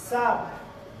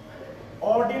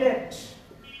 subordinate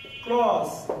clause.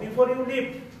 Before you leave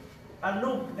R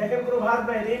look দেখেন কোনো ভার্ব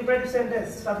নাই, ইম্পারেটিভ সেন্টেন্স,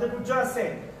 সাবজেক্ট উজ্জ্ব আছে।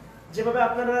 যেভাবে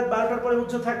আপনারা 12টার পরে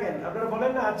উজ্জ্ব থাকেন, আপনারা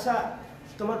বলেন না আচ্ছা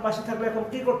তোমার পাশে থাকলে এখন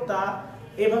কি করতা,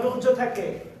 এইভাবে উজ্জ্ব থাকে।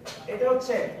 এটা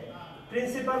হচ্ছে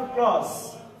প্রিন্সিপাল ক্লজ।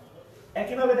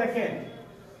 একইভাবে দেখেন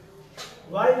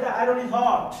while the iron is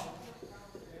hot,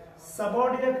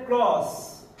 subordinate clause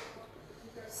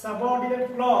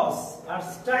R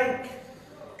strike,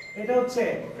 এটা হচ্ছে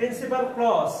প্রিন্সিপাল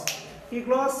ক্লজ। কি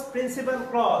ক্লজ? Principal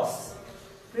clause.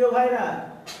 প্রিয় ভাইরা,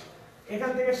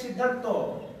 এখান থেকে সিদ্ধান্ত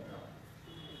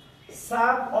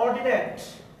সাবঅর্ডিনেট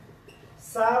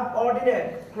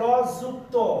ক্লজ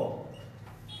যুক্ত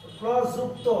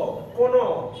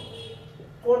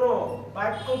কোন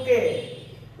বাক্যকে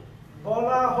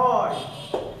বলা হয়,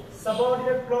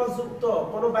 সাবঅর্ডিনেট ক্লজ যুক্ত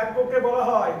কোন বাক্যকে বলা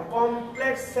হয়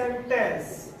কমপ্লেক্স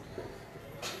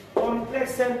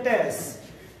সেন্টেন্স।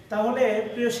 তাহলে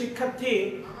প্রিয় শিক্ষার্থী,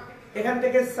 এখান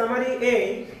থেকে সামারি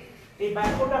এই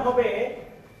বাক্যটা হবে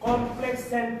কমপ্লেক্স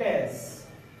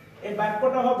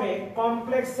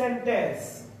সেন্টেন্স।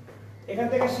 এখান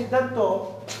থেকে সিদ্ধান্ত,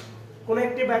 কোন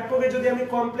একটি বাক্যকে যদি আমি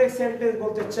কমপ্লেক্স সেন্টেন্স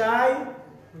বলতে চাই,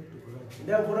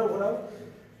 ঘোরাও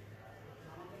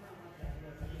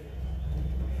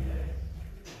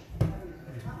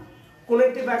কোন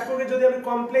একটি বাক্যকে যদি আমি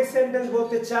কমপ্লেক্স সেন্টেন্স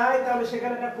বলতে চাই, তাহলে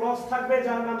সেখানে একটা ক্লজ থাকবে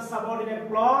যার নাম সাবঅর্ডিনেট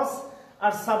ক্লজ।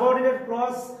 আর সাবঅর্ডিনেট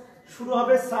ক্লজ শুরু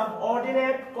হবে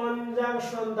সাবঅর্ডিনেট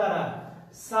কনজাংশন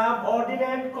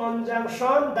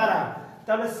দ্বারা।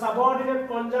 তাহলে সাবঅর্ডিনেট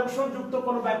কনজাংশন যুক্ত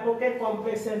কোন বাক্যকে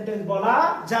কমপ্লেক্স সেন্টেন্স বলা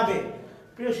যাবে।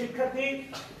 প্রিয় শিক্ষার্থী,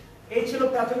 এই ছিল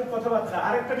প্রাথমিক কথাবার্তা।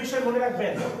 আরেকটা বিষয় মনে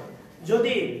রাখবেন,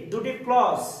 যদি দুটি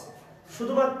ক্লজ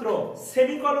শুধুমাত্র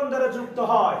সেমিকলন দ্বারা যুক্ত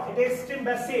হয়, এটা এক্সট্রিম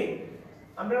বেসিক।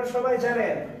 আপনারা সবাই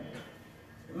জানেন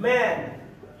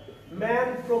ম্যান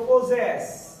প্রপোজেস,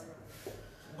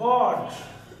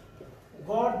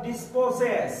 গড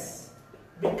ডিসপোজেস,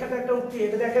 বিখ্যাত একটা উক্তি।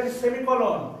 এটা দেখেন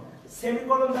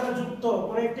সেমিকলন দ্বারা যুক্ত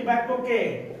কোন একটি বাক্যকে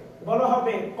বলা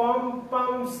হবে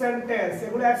কম্পাউন্ড সেন্টেন্স।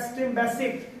 এগুলো এক্সট্রিম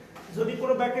বেসিক। যদি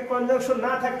কোনো বাক্যে কনজাংশন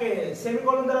না থাকে,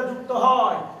 সেমিকলন দ্বারা যুক্ত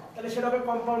হয়, তাহলে সেটা হবে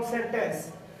কম্পাউন্ড সেন্টেন্স।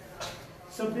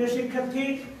 সো প্রিয় শিক্ষার্থী,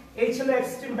 এই ছিল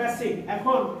এক্সট্রিম বেসিক।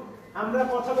 এখন আমরা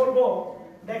কথা বলবো,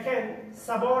 দেখেন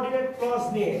সাবঅর্ডিনেট ক্লজ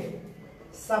নিয়ে।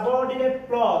 সাবঅর্ডিনেট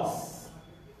ক্লজ,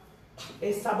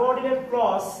 এই সাবঅর্ডিনেট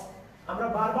ক্লজ আমরা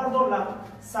বারবার বললাম,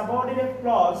 সাবঅর্ডিনেট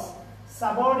ক্লজ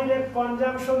সাবঅর্ডিনেট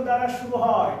কনজাংশন দ্বারা শুরু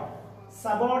হয়।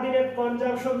 সাবঅর্ডিনেট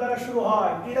কনজাংশন দ্বারা শুরু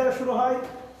হয়। কি দ্বারা শুরু হয়?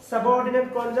 সাবঅর্ডিনেট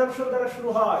কনজাংশন দ্বারা শুরু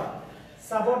হয়।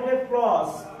 Subordinate clause,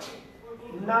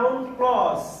 noun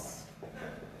clause,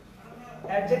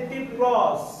 adjective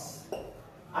clause,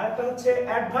 আরেকটা হচ্ছে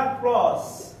adverb clause.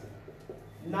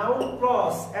 Noun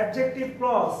clause, adjective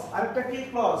clause, আরেকটা কি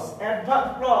ক্লজ? Adverb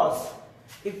clause.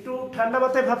 একটু ঠান্ডা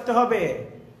মাথায় ভাবতে হবে।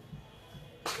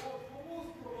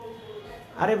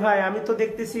 আরে ভাই, আমি তো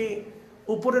দেখতেছি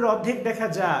উপরের অর্ধেক দেখা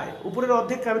যায়। উপরের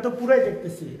অর্ধেক আমি তো পুরাই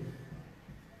দেখতেছি।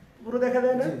 পুরো দেখা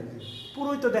যায় না?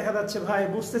 পুরোই তো দেখা যাচ্ছে ভাই।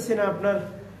 বুঝতেছি না, আপনার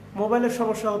মোবাইলের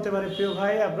সমস্যা হতে পারে। প্রিয়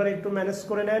ভাই, আপনারা একটু ম্যানেজ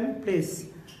করে নেন প্লিজ।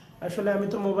 আসলে আমি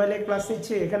তো মোবাইলে ক্লাস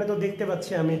নিচ্ছি, এখানে তো দেখতে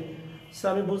পাচ্ছি আমি। সো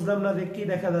আমি বুঝলাম না যে কি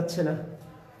দেখা যাচ্ছে না।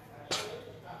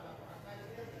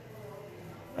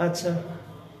 আচ্ছা,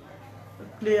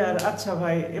 ক্লিয়ার। আচ্ছা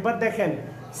ভাই, এবার দেখেন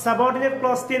সাবঅর্ডিনেট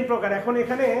ক্লজ 3 প্রকার। এখন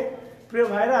এখানে প্রিয়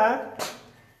ভাইরা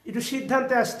একটু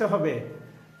সিদ্ধান্তে আসতে হবে।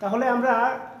 তাহলে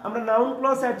আমরা noun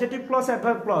clause, adjective clause,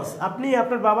 adverb clause. আপনি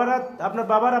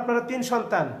আপনারা 3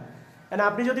 সন্তান,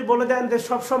 আপনি যদি বলে দেন যে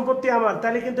সব সম্পত্তি আমার,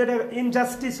 তাহলে কিন্তু এটা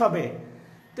ইনজাস্টিস হবে।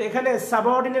 তো এখানে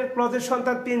সাবঅর্ডিনেট ক্লজের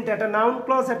সন্তান 3টা, একটা নাউন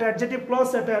ক্লজ, একটা অ্যাডজেক্টিভ ক্লজ,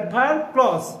 একটা অ্যাডভার্ব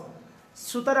ক্লজ।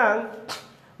 সুতরাং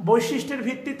বৈশিষ্ট্যের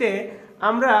ভিত্তিতে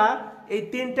আমরা এই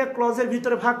 3টা ক্লজের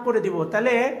ভিতরে ভাগ করে দিব।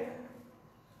 তাহলে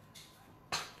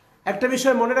একটা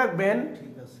বিষয় মনে রাখবেন,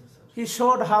 হি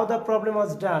showed how the problem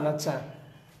was ডান। আচ্ছা,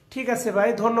 ঠিক আছে ভাই,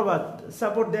 ধন্যবাদ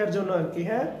সাপোর্ট দেওয়ার জন্য আর কি।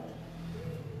 হ্যাঁ,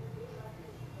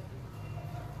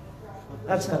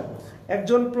 আচ্ছা,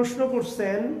 একজন প্রশ্ন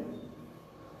করছেন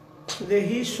যে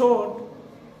হি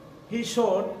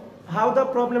showed how the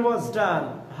problem was done.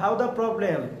 How the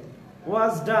problem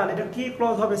was ডান, এটা কি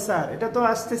ক্লজ হবে স্যার? এটা তো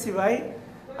আসতেছি ভাই।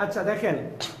 আচ্ছা দেখেন,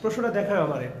 প্রশ্নটা দেখাও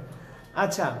আমারে।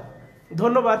 আচ্ছা,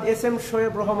 ধন্যবাদ এস এম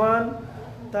শোয়েব রহমান,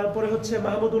 তারপরে হচ্ছে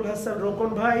মাহমুদুল হাসান রোকন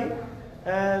ভাই,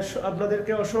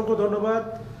 আপনাদেরকে অসংখ্য ধন্যবাদ।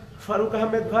 ফারুক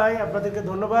আহমেদ ভাই, আপনাদেরকে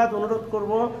ধন্যবাদ। অনুরোধ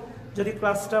করব, যদি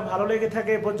ক্লাসটা ভালো লেগে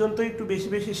থাকে এ পর্যন্ত একটু বেশি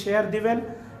বেশি শেয়ার দিবেন,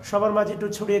 সবার মাঝে একটু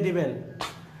ছড়িয়ে দিবেন।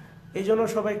 এই জন্য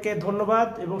সবাইকে ধন্যবাদ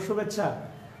এবং শুভেচ্ছা।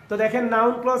 তো দেখেন,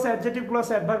 noun clause, adjective clause,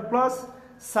 adverb clause,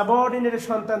 সাবঅর্ডিনেটের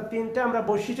সন্তান 3টা আমরা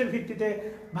বৈশিষ্ট্যের ভিত্তিতে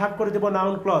ভাগ করে দেব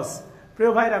নাউন ক্লজ।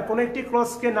 প্রিয় ভাইরা, কোন একটি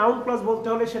ক্লজকে নাউন ক্লজ বলতে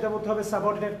হলে সেটা বলতে হবে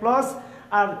সাবঅর্ডিনেট ক্লজ,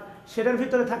 আর সেটার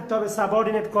ভিতরে থাকতে হবে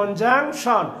সাবঅর্ডিনেট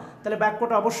কনজাংশন। তাহলে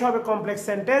বাক্যটা অবশ্যই হবে কমপ্লেক্স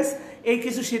সেন্টেন্স। এই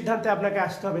কিছু সিদ্ধান্তে আপনাকে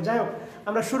আসতে হবে। যাই হোক,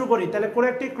 আমরা শুরু করি। তাহলে কোন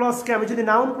একটি ক্লজকে আমি যদি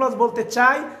নাউন ক্লজ বলতে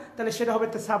চাই, তাহলে সেটা হবে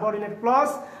সাবঅর্ডিনেট ক্লজ,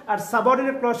 আর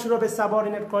সাবঅর্ডিনেট ক্লজ শুরু হবে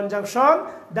সাবঅর্ডিনেট কনজাংশন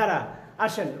দ্বারা।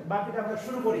 আসেন বাকিটা আমরা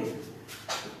শুরু করি।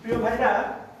 প্রিয় ভাইরা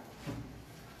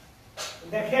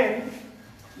দেখেন,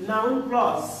 নাউন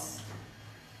ক্লজ,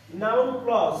 নাউন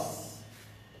ক্লজ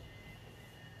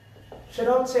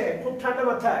সেটা হচ্ছে খুব ঠান্ডা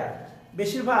মাথায়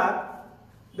বেশিরভাগ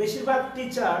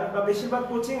টিচার বা বেশিরভাগ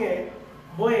কোচিং এ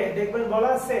বইয়ে দেখবেন বলা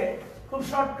আছে খুব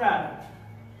শর্টকাট,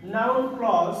 নাউন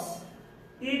ক্লজ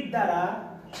ইট দ্বারা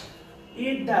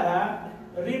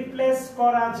রিপ্লেস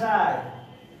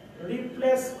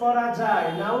করা যায়,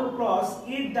 নাউন ক্লজ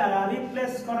ইট দ্বারা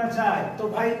রিপ্লেস করা যায়। তো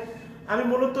ভাই আমি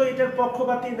মূলত এটার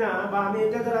পক্ষপাতী না, বা আমি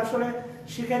এটা দ্বারা আসলে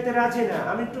শিখাইতে রাজি না।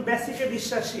 আমি একটু বেসিকে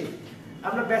বিশ্বাসী।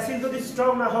 আপনার বেসিক যদি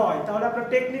স্ট্রং না হয় তাহলে আপনার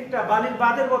টেকনিকটা বালির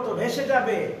বাঁধের মতো ভেসে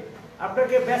যাবে।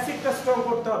 আপনাকে বেসিকটা স্ট্রং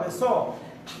করতে হবে। সো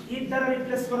ইট দ্বারা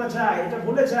রিপ্লেস করা যায়, এটা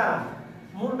ভুলে যান।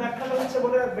 মূল ব্যাখ্যাটা হচ্ছে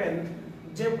মনে রাখবেন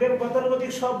যে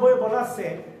গতানুগতিক সব বইয়ে বলা আছে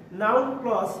নাউন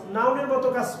ক্লজ নাউনের মতো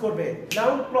কাজ করবে।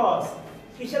 নাউন ক্লজ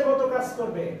কিসের মতো কাজ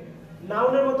করবে?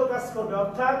 নাউনের মতো কাজ করবে।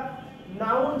 অর্থাৎ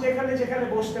নাউন যেখানে যেখানে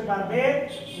বসতে পারবে,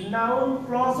 নাউন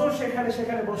ক্লজও সেখানে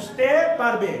সেখানে বসতে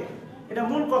পারবে। এটা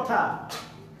মূল কথা।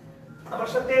 আমার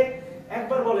সাথে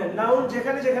একবার বলেন, নাউন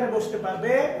যেখানে যেখানে বসতে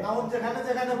পারবে, নাউন যেখানে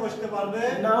যেখানে বসতে পারবে,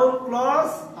 নাউন ক্লজ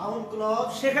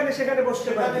সেখানে সেখানে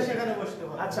বসতে পারবে। বসতে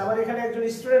পারবে। আচ্ছা, আমার এখানে একজন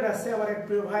স্টুডেন্ট আছে, আমার এক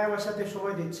প্রিয় ভাই আমার সাথে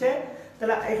সময় দিচ্ছে।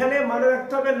 তাহলে এখানে মনে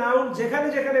রাখতে হবে নাউন যেখানে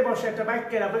যেখানে বসে একটা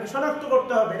বাক্যের আপনাকে শনাক্ত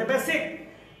করতে হবে। এটা বেসিক।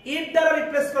 ইট দ্বারা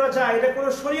রিপ্লেস করা যায়, এটা কোনো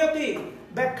শরীয়তি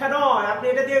ব্যাখ্যা নয়। আপনি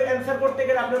এটা দিয়ে অ্যানসার করতে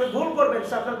গেলে আপনি ভুল করবেন।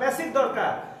 আপনার বেসিক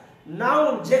দরকার।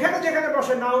 নাউন যেখানে যেখানে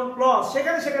বসে, নাউন ক্লজ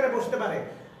সেখানে সেখানে বসতে পারে।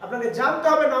 আপনাকে জানতে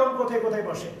হবে নাউন কোথায় কোথায়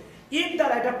বসে। ইট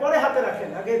দ্বারা এটা পরে হাতে রাখেন,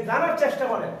 আগে জানার চেষ্টা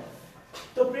করেন।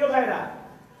 তো প্রিয় ভাইরা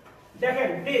দেখেন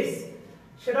প্লিজ,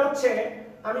 সেটা হচ্ছে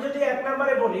আমি যদি এক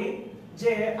নম্বরে বলি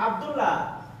যে আব্দুল্লাহ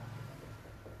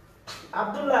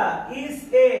ইজ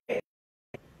এ,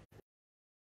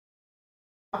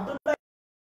 আব্দুল্লাহ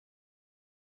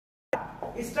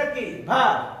ইজটা কি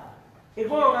ভার্ব,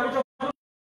 এবং আমি যখন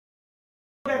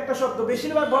একটা শব্দ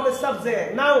বেশিরভাগ বলে সাবজেক্ট,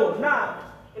 নাউন না,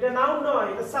 এটা নাউন নয়,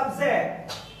 এটা সাবজেক্ট।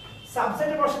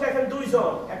 সাবজেক্টে বসে দেখেন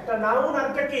দুইজন, একটা নাউন আর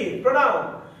একটা কি pronoun.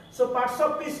 So parts of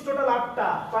speech total 8টা।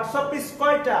 Parts of speech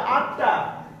কয়টা? 8টা।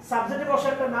 সাবজেক্টে বসে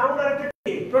একটা নাউন আর একটা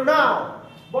কি প্রোনাউন।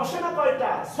 বসে না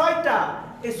কয়টা? 6টা।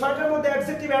 এই 6টার মধ্যে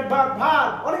অ্যাডজেক্টিভ, অ্যাডভার্ব,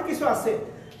 ভার্ব অনেক কিছু আছে।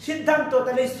 সিদ্ধান্ত,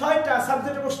 তাহলে এই 6টা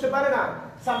সাবজেক্টে বসতে পারে না।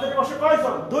 সাবজেক্টে বসে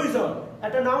কয়জন? দুইজন,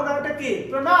 একটা নাউন আর একটা কি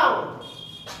প্রোনাউন।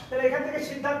 তাহলে এখান থেকে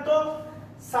সিদ্ধান্ত,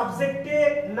 সাবজেক্টে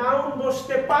নাউন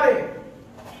বসতে পারে।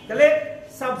 তাহলে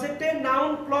সাবজেক্টে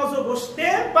নাউন ক্লজও বসতে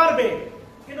পারবে,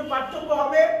 কিন্তু পার্থক্য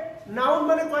হবে নাউন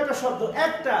মানে কয়টা শব্দ?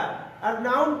 একটা, আর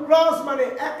নাউন ক্লজ মানে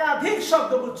একাধিক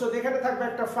শব্দগুচ্ছ, যেখানে থাকবে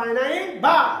একটা ফাইনাইট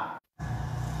বা।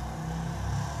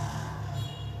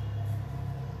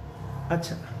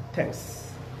 আচ্ছা, থ্যাঙ্কস।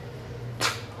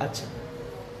 আচ্ছা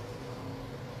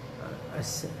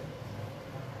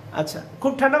আচ্ছা,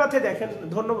 খুব ঠান্ডা মাথায় দেখেন।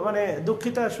 ধন্যবাদ, মানে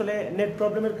দুঃখিত, আসলে নেট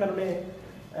প্রবলেমের কারণে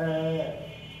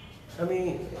আমি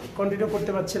কন্টিনিউ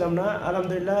করতে পারছিলাম না।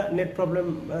 আলহামদুলিল্লাহ নেট প্রবলেম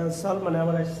সলভ, মানে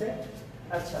আমার আসছে।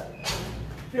 আচ্ছা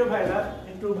প্রিয় ভাইরা,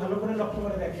 একটু ভালো করে লক্ষ্য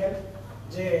করে দেখেন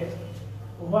যে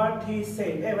হোয়াট হি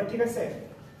সেড। এবার ঠিক আছে,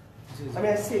 আমি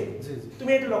আসছি,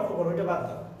 তুমি একটু লক্ষ্য করো, এটা বাদ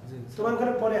দাও, তোমার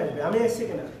ঘরে পরে আসবে। আমি আসছি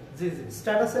কিনা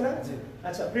স্টার্ট আছে না?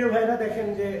 আচ্ছা প্রিয় ভাইরা দেখেন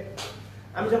যে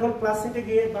আমি যখন ক্লাস নিতে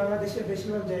গিয়ে বাংলাদেশের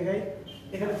বেশিরভাগ জায়গায়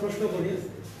এখানে প্রশ্ন করি,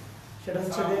 সেটা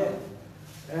হচ্ছে যে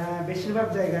বেশিরভাগ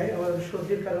জায়গায় আমার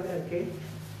সর্দির কারণে আর কি,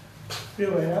 প্রিয়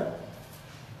ভাইরা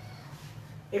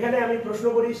এখানে আমি প্রশ্ন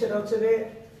করি, সেটা হচ্ছে যে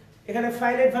এখানে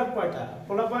ফাইনাইট ভার্ব কয়টা?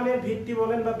 পোলাপানের ভিত্তি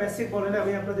বলেন বা বেসিক বলেন,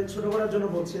 আমি আপনাদের ছোট করার জন্য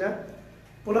বলছি না।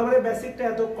 পোলাপানের বেসিকটা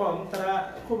এত কম, তারা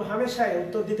খুব হামেশায়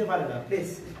উত্তর দিতে পারে না প্লিজ।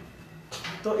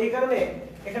 তো এই কারণে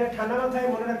এখানে ঠান্ডা মাথায়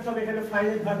মনে রাখতে হবে, এখানে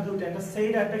ফাইনাইট ভার্ব দুটো, একটা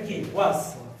সেইড আর একটা কি ওয়াজ।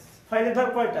 ফাইনাইট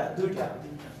ভার্ব কয়টা? দুইটা।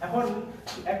 এখন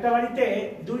একটা বাড়িতে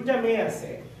দুইটা মেয়ে আছে,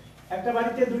 একটা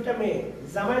বাড়িতে দুইটা মেয়ে,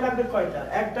 জামাই লাগবে কয়টা?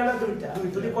 একটা না দুইটা?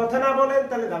 যদি কথা না বলেন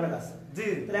তাহলে ঝামেলা আছে।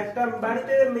 তাহলে একটা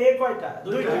বাড়িতে মেয়ে কয়টা?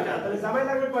 দুইটা। তাহলে জামাই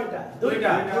লাগবে কয়টা?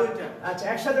 দুইটা। আচ্ছা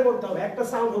একসাথে বলতে হবে, একটা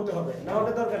সাউন্ড হতে হবে, না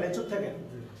হলে দরকার নেই, চুপ থাকেন।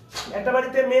 একটা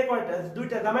বাড়িতে মেয়ে কয়টা?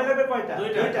 দুইটা। জামাই লাগবে কয়টা?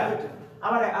 দুইটা।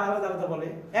 আবার আলাদা আলাদা বলে,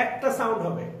 একটা সাউন্ড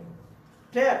হবে,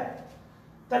 ঠিক?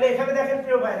 তাহলে এখানে দেখেন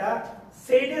প্রিয় ভাইরা,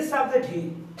 সেইডের সাবজেক্ট হি।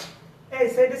 এই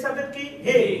সেইডের সাবজেক্ট কি?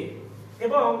 হি।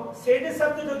 এবং সেইডের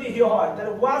সাবজেক্ট যদি হি হয়,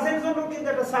 তাহলে ওয়াজের জন্য কিন্তু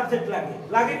একটা সাবজেক্ট লাগে।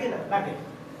 লাগে কি না? লাগে।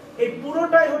 এই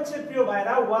পুরোটাই হচ্ছে প্রিয়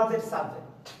ভাইরা ওয়াজের subject.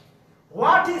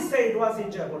 What he said was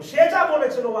enjoyable, সে যা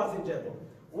বলেছিল ওয়াজ এনজয়েবল।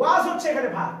 ওয়াজ হচ্ছে এখানে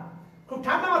ভার্ব, খুব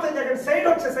ঠান্ডা মাথায় দেখেন, সেইড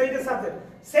হচ্ছে সেইডের সাবজেক্ট,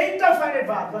 সেইডটা ফাইনাইট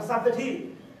ভার্ব বা সাবজেক্ট হি,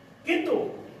 কিন্তু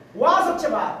ওয়াজ হচ্ছে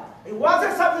ভার্ব। এই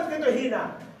ওয়াজের সাবজেক্ট কিন্তু হি না,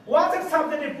 ওয়াজের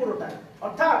সাবজেক্ট এই পুরোটাই,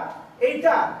 অর্থাৎ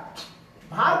এইটা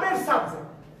ভার্বের সাবজেক্ট,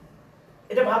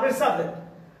 এটা ভার্বের সাবজেক্ট।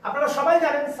 আপনারা সবাই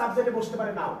জানেন সাবজেক্টে বসতে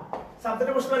পারে নাউন,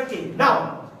 সাবজেক্টে বসতে পারে কি নাউন।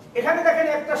 এখানে দেখেন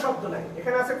একটা শব্দ নাই,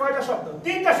 এখানে আছে কয়টা শব্দ?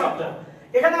 তিনটা শব্দ।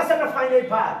 এখানে আছে একটা ফাইনাইট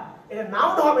ভার্ব, এটা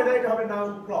নাউন হবে না, এটা হবে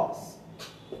নাউন ক্লজ।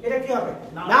 এটা কি হবে?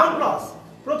 Noun clause.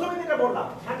 প্রথমে যেটা বললাম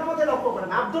ঠান্ডা মাথায় লক্ষ্য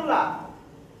করেন, Abdullah,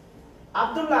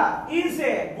 Abdullah is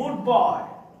a good boy.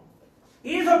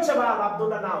 Is হচ্ছে ভার্ব,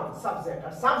 আব্দুল্লাহ নাউন, সাবজেক্ট,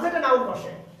 আর সাবজেক্টে নাউন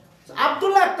বসে।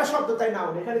 আব্দুল্লাহ একটা শব্দ, তাই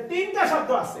নাউন। এখানে তিনটা শব্দ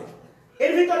আছে,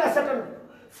 এর ভিতরে আছে একটা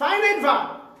ফাইনাইট ভার্ব,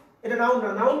 এটা নাউন না,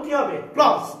 নাউন কি হবে?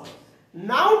 ক্লজ।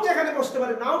 নাউন যেখানে বসতে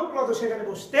পারে নাউন ক্লজ সেখানে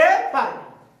বসতে পারে।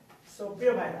 সো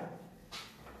প্রিয় ভাইরা,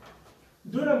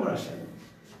 2 নম্বর আসেন,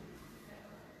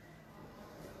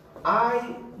 I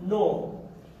know,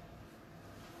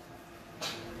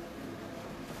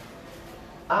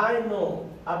 I know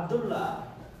Abdullah,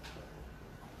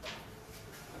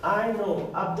 I know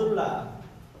Abdullah।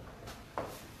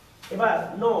 এবার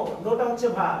নো, নোটা হচ্ছে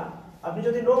ভার্ব। আপনি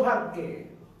যদি নো ভার্বকে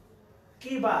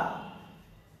কি বা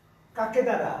কাকে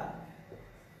দ্বারা,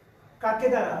 কাকে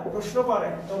দ্বারা প্রশ্ন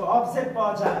করেন তবে অবজেক্ট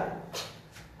পাওয়া যায়।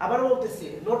 আবার বলতেছি,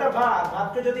 নোটা ভার্ব,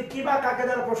 ভার্বকে যদি কি বা কাকে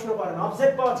দ্বারা প্রশ্ন করেন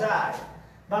অবজেক্ট পাওয়া যায়।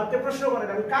 ভার্বকে প্রশ্ন করেন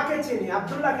আমি কাকে চিনি,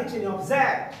 আব্দুল্লাহকে চিনি,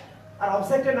 অবজেক্ট, আর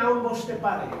অবজেক্টে নাউন বসতে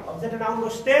পারে, অবজেক্টে নাউন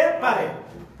বসতে পারে।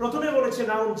 প্রথমে বলেছে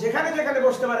নাউন যেখানে যেখানে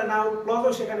বসতে পারে, নাউন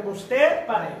ক্লজও সেখানে বসতে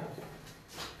পারে।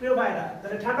 প্রিয় ভাইরা,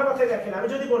 তাহলে ঠান্ডা মাথায় দেখেন, আমি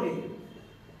যদি বলি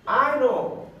আই নো,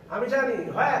 আমি জানি,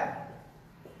 হোয়ার,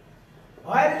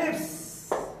 হোয়ার লিভস,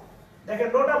 দেখেন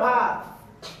নোটা ভার্ব,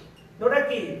 নোটা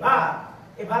কি? ভার্ব।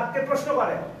 এই ভার্বকে প্রশ্ন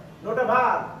করেন, নোটা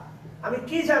ভার্ব, আমি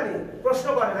কি জানি, প্রশ্ন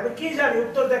করেন আমি কি জানি,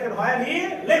 উত্তর দেখেন হোয়ার হি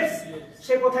লিভস,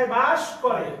 সে কোথায় বাস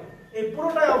করে। এই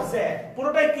পুরোটাই অবজেক্ট,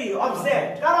 পুরোটাই কি?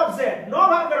 অবজেক্ট। কার অবজেক্ট? নো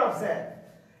ভার্বের অবজেক্ট।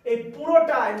 এই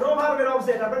পুরোটাই নো ভার্বের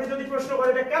অবজেক্ট। আপনাকে যদি প্রশ্ন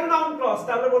করেন এটা কেন নাউন ক্লজ,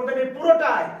 তাহলে বলবেন এই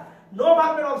পুরোটাই নো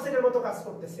ভার্বের অবজেক্টের মতো কাজ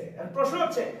করতেছে। আর প্রশ্ন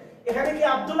হচ্ছে এখানে কি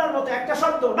আব্দুল্লাহর মতো একটা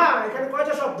শব্দ? না, এখানে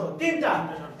কয়টা শব্দ? তিনটা।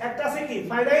 একটা আছে কি?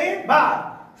 Finite verb.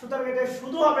 সুতরাং এটা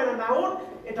শুধু হবে না নাউন,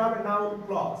 এটা হবে নাউন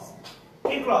ক্লজ।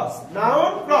 কি ক্লজ?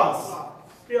 Noun clause.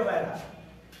 প্রিয় ভাইরা,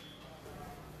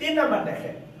 3 নাম্বার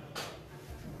দেখেন,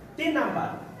 3 নাম্বার,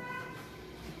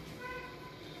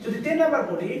 যদি 3 নাম্বার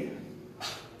বলি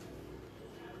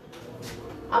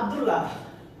Abdullah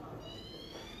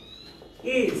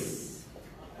is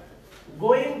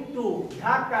going to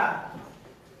Dhaka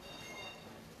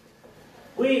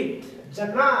with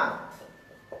Jannat।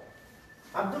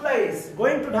 Abdullah is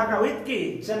going to Dhaka with কি?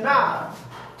 Jannat।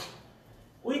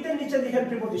 with এর নিচে দেখেন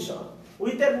প্রিপজিশন,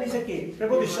 with এর নিচে কি?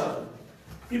 প্রিপজিশন।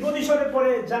 প্রিপজিশনের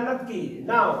পরে জান্নাত কি?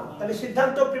 নাউন। তাহলে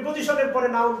সিদ্ধান্ত প্রিপজিশনের পরে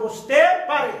নাউন বসতে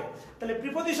পারে, তাহলে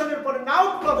প্রিপজিশনের পরে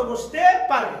নাউন ক্লজ বসতে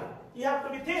পারে। You have to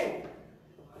be think।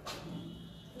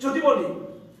 যদি বলি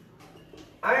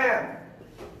I am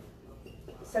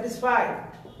satisfied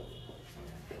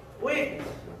with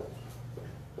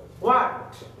what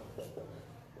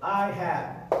I have।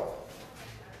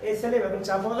 এই ছেলে এখন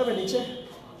চাপ হবে নিচে,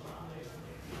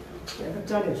 এখন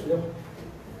চালিয়ে শুনো।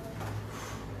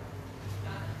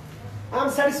 I'm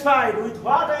satisfied with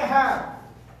what I have,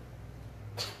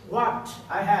 what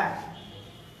I have,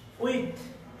 with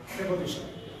preposition।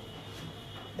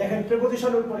 দেখেন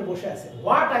প্রিপজিশনের উপরে বসে আছে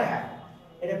হোয়াট আই হ্যাভ,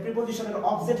 এটা প্রিপজিশনের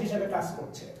অবজেক্ট হিসেবে কাজ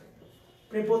করছে।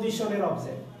 প্রিপজিশনের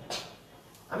অবজেক্ট,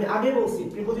 আমি আগে বলছি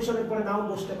প্রিপজিশনের পরে নাউন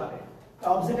বসতে পারে,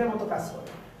 অবজেক্টের মতো কাজ করে।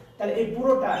 তাহলে এই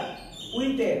পুরোটাই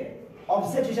উইথ এর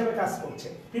অবজেক্ট হিসেবে কাজ করছে,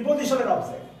 প্রিপজিশনের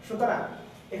অবজেক্ট। সুতরাং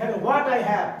এখানে what I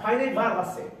have finite verb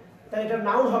আছে, তাই এটা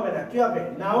নাউন হবে না, কি হবে?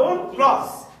 Noun clause.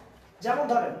 যেমন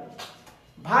ধরেন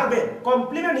ভার্বের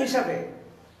কমপ্লিমেন্ট হিসাবে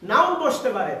নাউন বসতে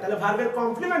পারে, তাহলে ভার্বের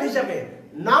কমপ্লিমেন্ট হিসাবে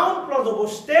নাউন ক্লজ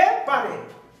বসতে পারে।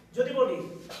 যদি বলি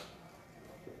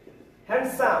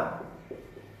handsome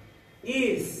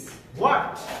is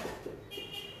what,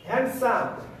 handsome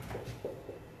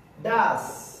does,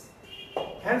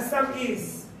 handsome is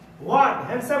what,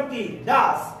 handsome কি?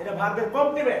 ডাস। এটা ভার্বের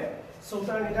কমপ্লিমেন্ট,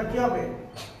 সুতরাং এটা কি হবে?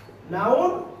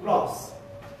 Noun clause.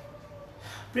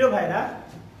 প্রিয় ভাইরা,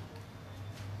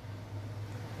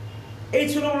 এই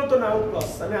ছিল মূলত নাউন ক্লজ।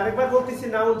 আমি আরেকবার বলতেছি,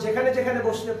 নাউন যেখানে যেখানে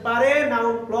বসতে পারে,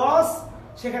 নাউন ক্লজ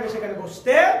সেখানে সেখানে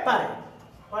বসতে পারে।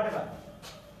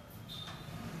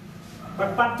 বাট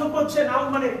পার্থক্য হচ্ছে নাউন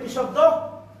মানে একটি শব্দ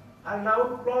আর নাউন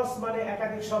ক্লজ মানে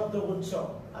একাধিক শব্দ গুচ্ছ।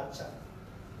 আচ্ছা,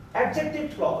 অ্যাডজেক্টিভ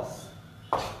ক্লজ।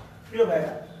 প্রিয়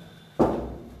ভাইরা,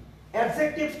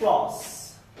 অ্যাডজেক্টিভ ক্লজ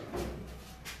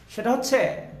সেটা হচ্ছে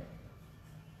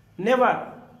never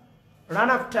run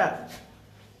after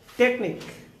technique,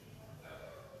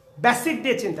 basic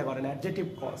দিয়ে চিন্তা করেন অ্যাডজেটিভ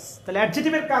ক্লজ। তাহলে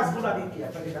অ্যাডজেটিভের কাজগুলো আগে কি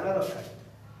আপনাকে জানা দরকার।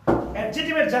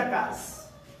 অ্যাডজেটিভের যা কাজ,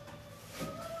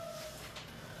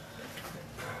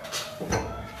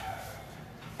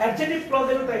 অ্যাডজেটিভ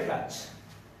ক্লজেরও তাই কাজ।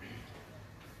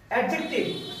 অ্যাডজেক্টিভ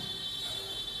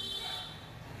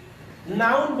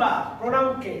নাউন বা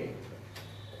প্রোনাউনকে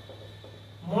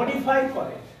মডিফাই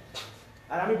করে।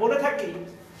 আর আমি বলে থাকি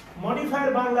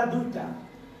মডিফায়ার বাংলা দুইটা,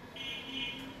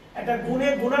 একটা গুণে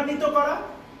গুণান্বিত করা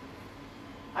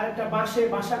আর একটা বাসে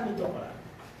বাসান্বিত করা।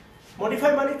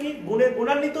 মডিফাই মানে কি? গুণে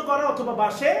গুণান্বিত করা অথবা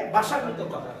বাসে বাসান্বিত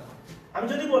করা। আমি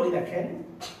যদি বলি দেখেন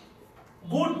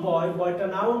গুড বয়, বয়টা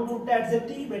নাউন, গুডটা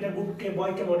অ্যাডজেক্টিভ, এটা গুডকে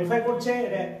বয়কে মডিফাই করছে,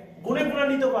 এটা গুণে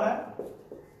গুণান্বিত করা।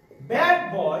 ব্যাড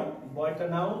বয়, বয়টা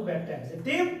নাউন, ব্যাডটা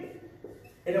অ্যাডজেক্টিভ,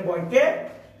 এটা বয়কে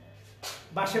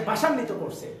বাসে বাসান্বিত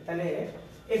করছে। তাহলে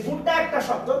এই গুডটা একটা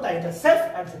শব্দ, তাই এটা সেলফ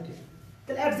অ্যাডজেক্টিভ।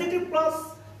 তাহলে অ্যাডজেক্টিভ ক্লজ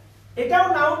এটাও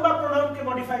নাউন বা প্রোনাউনকে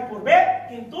মডিফাই করবে,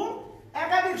 কিন্তু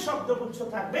একাধিক শব্দগুচ্ছ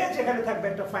থাকবে, যেখানে থাকবে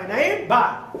একটা ফাইনাইট বা।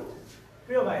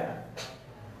 প্রিয় ভাইরা,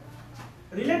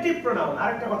 রিলেটিভ প্রোনাউন,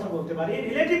 আরেকটা কথা বলতে পারি,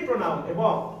 রিলেটিভ প্রোনাউন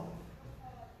এবং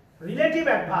রিলেটিভ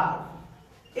অ্যাডভার্ব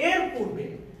এর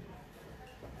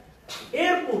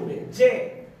পূর্বে যে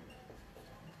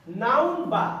নাউন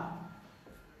বা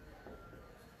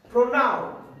প্রোনাউন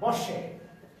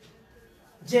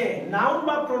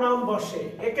বসে,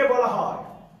 একে বলা হয়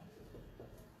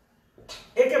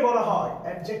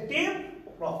অ্যাডজেক্টিভ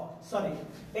ক্লজ,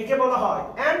 একে বলা হয়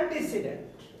অ্যান্টিসিডেন্ট।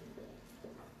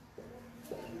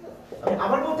 আমি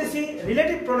আবার বলতেছি,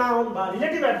 রিলেটিভ প্রোনাউন বা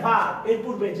রিলেটিভ অ্যাডভার্ব এর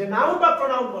পূর্বে যে নাউন বা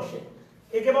প্রোনাউন বসে,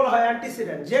 একে বলা হয়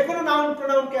অ্যান্টিসিডেন্ট। যে কোনো নাউন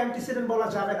প্রোনাউনকে অ্যান্টিসিডেন্ট বলা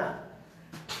যাবে না।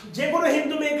 যে কোনো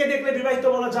হিন্দু মেয়েকে দেখলে বিবাহিত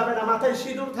বলা যাবে না, মাথায়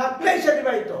সিঁদুর থাকলেই সে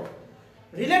বিবাহিত।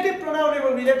 রিলেটিভ প্রোনাউন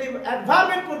এবং রিলেটিভ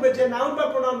অ্যাডভার্বের পূর্বে যে নাউন বা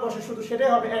প্রোনাউন বসে, শুধু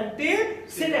সেটাই হবে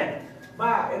অ্যান্টিসিডেন্ট,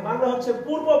 বা এর বাংলা হচ্ছে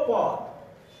পূর্বপদ।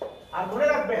 আর মনে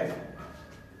রাখবেন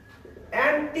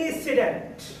অ্যান্টিসিডেন্ট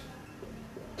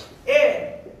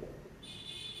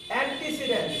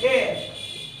এর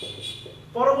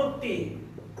পরবর্তী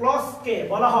ক্লজকে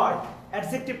বলা হয়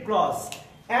অ্যাডজেক্টিভ ক্লজ।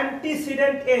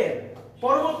 অ্যান্টিসিডেন্ট এর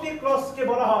পরবর্তী ক্লজকে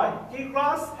বলা হয় কি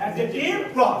ক্লজ? Adjective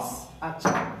clause.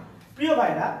 আচ্ছা প্রিয়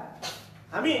ভাইরা,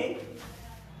 আমি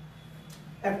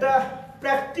একটা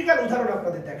প্র্যাকটিক্যাল উদাহরণ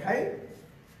আপনাদের দেখাই।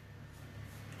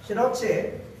 সেটা হচ্ছে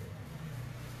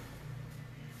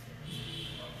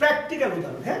প্র্যাকটিক্যাল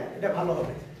উদাহরণ। হ্যাঁ, এটা ভালো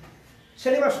হবে।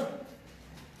 সেলিম আসো,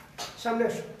 সামনে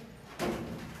আসো।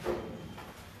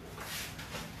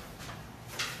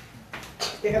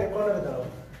 এখানে কর্নারে দাঁড়াও,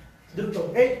 দ্রুত।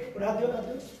 এই রাত দিও,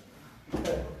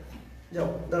 যাও,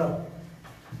 দাঁড়াও।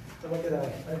 তোমাকে দাঁড়াও,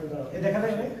 দাঁড়াও। এ দেখা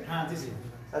যায়? হ্যাঁ, জি জি।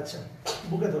 আচ্ছা,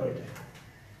 বুকে ধরো এটা।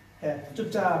 হ্যাঁ,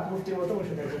 চুপচাপ মূর্তির মতো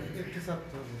বসে থাকো। একটু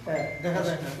চাপতে হবে। হ্যাঁ, দেখা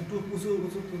যায় না, একটু উঁচু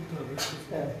তুলতে হবে।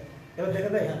 হ্যাঁ, এবার দেখা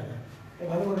যায়? হ্যাঁ,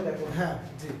 ভালো করে দেখো। হ্যাঁ,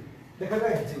 জি। দেখা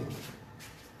যায়? জি।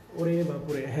 ওরে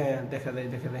বাপুরে, হ্যাঁ দেখা যায়।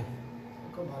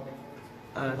 খুব ভালো।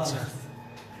 আচ্ছা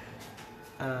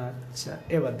আচ্ছা,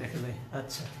 এবার দেখা যায়।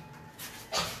 আচ্ছা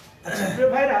প্রিয়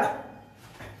ভাইরা,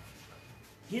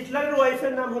 হিটলারের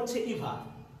ওয়াইফের নাম হচ্ছে ইভা।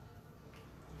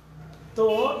 তো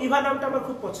ইভা নামটা আমার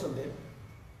খুব পছন্দের।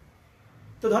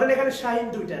 তো ধরেন এখানে শাহিন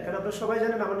দুইটা, কারণ আপনারা সবাই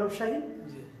জানেন আমার নাম শাহিন,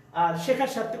 আর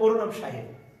শেখার সাথে ওর নাম শাহিন,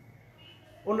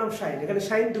 এখানে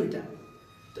শাহিন দুইটা।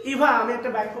 তো ইভা, আমি একটা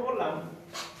বাক্য বললাম,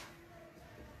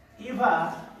 ইভা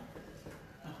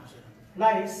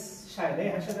লাইকস শাহিন। এই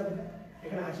হাসা যাবে না,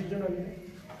 এখানে হাসির জন্য।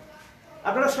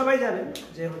 আপনারা সবাই জানেন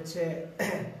যে হচ্ছে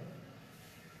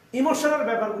ইমোশনাল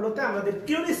ব্যাপারগুলোতে আমাদের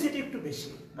কিউরিসিটি একটু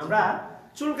বেশি। আমরা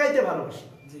চুলকাইতে ভালোবাসি।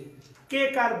 কে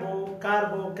কার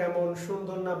বউ কেমন,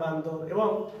 সুন্দর না বান্দর। এবং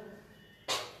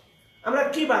আমরা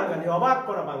কি বাঙালি, অবাক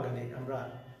করা বাঙালি আমরা।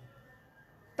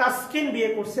 তাসকিন বিয়ে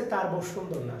করছে, তার বউ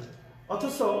সুন্দর না,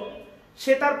 অথচ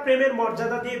সে তার প্রেমের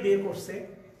মর্যাদা দিয়ে বিয়ে করছে,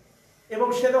 এবং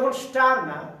সে যখন স্টার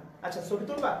না, আচ্ছা ছবি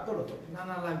তোলো তো, না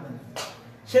লাগবে না,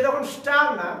 সে যখন স্টার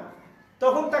না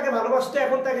তখন তাকে ভালোবাসতো,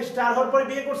 এখন তাকে স্টার হওয়ার পরে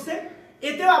বিয়ে করছে,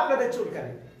 এতেও আপনাদের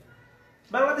চুলকানি।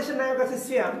 বাংলাদেশের নায়ক আছে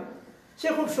সিয়াম, সে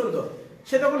খুব সুন্দর,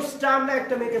 সে তখন স্টার না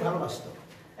একটা মেয়েকে ভালোবাসতো,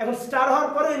 এখন স্টার হওয়ার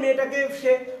পরে ওই মেয়েটাকে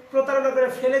সে প্রতারণা করে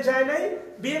ফেলে যায় নাই,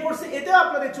 বিয়ে করছে, এতেও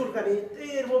আপনাদের চুলকানি।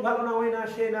 এর বউ ভালো না, ওই না,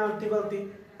 সে না, বলতি।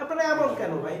 আপনারা এমন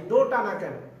কেন ভাই, দো টানা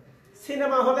কেন?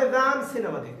 সিনেমা হলে যান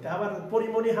সিনেমা দেখতে, আবার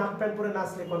পরিমণি হাফ প্যান্ট পরে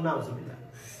নাচলে কোন নাউজুবিল্লাহ।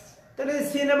 তাহলে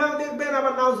সিনেমাও দেখবেন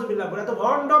আবার নাউজুবিল্লাহ পরে, এত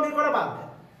ভণ্ডমি করে বাদ দেন।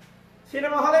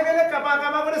 সিনেমা হলে গেলে কাপা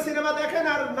করে সিনেমা দেখেন,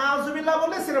 আর নাউজুবিল্লাহ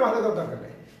বললে সিনেমা হলে দরকার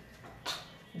নেই।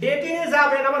 ডেটিং এ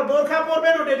যাবেন, আবার বোরখা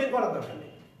পরবেন, ও ডেটিং করার দরকার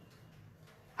নেই।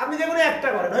 আপনি যে কোনো একটা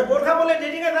করেন, হয় বোরখা বলে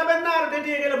ডেটিং এ যাবেন না, আর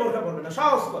ডেটিং এ গেলে বোরখা পরবেন না,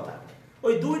 সহজ কথা।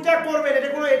 ওই দুইটা করবেন, এটা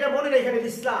কোনো এটা মনে নেই এখানে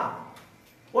ইসলাম।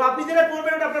 ও আপনি যেটা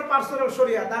করবেন ওটা আপনার পার্সোনাল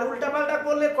শরিয়া, তার উল্টা পাল্টা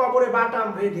করলে কবরে বাটাম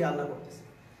রেডি আল্লাহ করতেছে।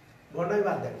 ঘটনাই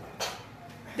বাদ দেন।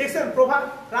 দেখছেন প্রভাব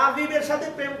রাবিবের সাথে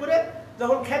প্রেম করে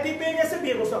যখন খ্যাতি পেয়ে গেছে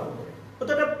বিয়ে করছে আপন করে, ও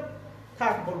তো এটা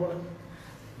থাক বলবো না,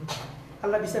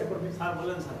 আল্লাহ বিচার করবে। স্যার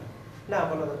বলেন স্যার। না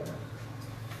বলা যাবে না।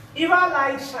 ইভা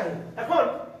লাইক শাইন, এখন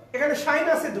এখানে শাইন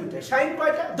আছে দুইটা, শাইন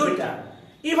কয়টা? দুইটা।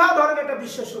 ইভা ধরেন একটা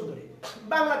বিশ্ব সুন্দরী,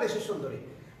 বাংলাদেশের সুন্দরী,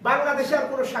 বাংলাদেশে আর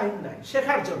কোনো শাইন নাই,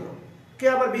 শেখার জন্য। কেউ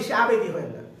আবার বেশি আবেগী হয়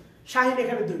না, শাহিন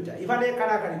এখানে দুইটা, ইভা নিয়ে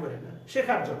কাড়াকাড়ি করে না,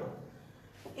 শেখার জন্য।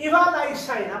 ইভা লাইক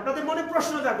শাইন, আপনাদের মনে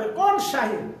প্রশ্ন থাকবে কোন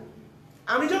শাহিন?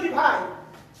 আমি যদি ভাই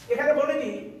এখানে বলে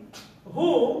দিই হু,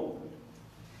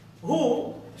 হু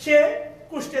সে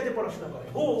কুষ্টিয়াতে পড়াশোনা করে,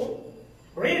 হু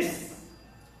রিডস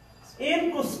ইন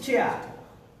কুষ্টিয়া,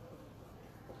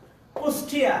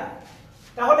 কুষ্টিয়া,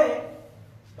 তাহলে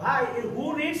ভাই হু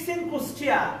রিডস ইন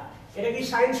কুষ্টিয়া এটা কি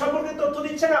শাহিন সম্পর্কে তথ্য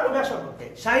দিচ্ছে না ওটা সম্পর্কে?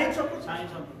 শাহিন সম্পর্কে,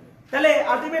 তাহলে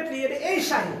আলটিমেটলি এটা এই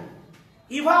Shahin.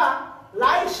 Eva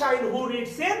like Shahin who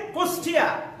reads in Kushtia,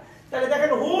 তাহলে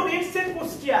দেখেন হু রিডস ইন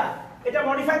কুষ্টিয়া এটা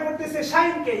মডিফাই করতেছে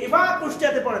শাহিনকে, ইভা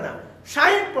কুষ্টিয়াতে পড়ে না,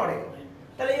 শাহিন পড়ে।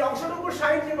 তাহলে এই অংশটুকু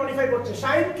শাহিনকে মডিফাই করছে।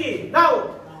 শাহিন কি? নাউন,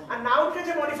 আর নাউনকে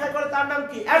যে মডিফাই করে তার নাম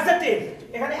কি? অ্যাডজেক্টিভ।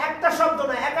 এখানে একটা শব্দ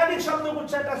না একাধিক শব্দ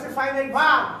উচ্চারণ আছে, ফাইনাইট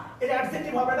ভার্ব, এটা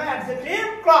অ্যাডজেক্টিভ হবে না, অ্যাডজেক্টিভ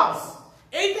ক্লজ।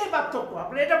 এইটাই পার্থক্য,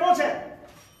 আপনি এটা বোঝেন।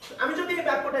 আমি যদি এই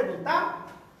বাক্যটাই বলতাম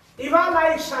Eva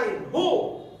like shine who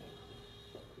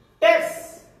text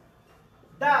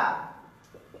the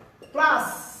class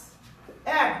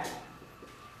at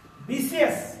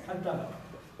BCS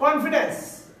confidence,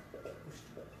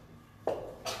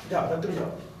 যাও তুমি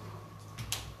যাও,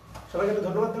 সবাইকে একটু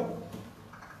ধন্যবাদ দাও।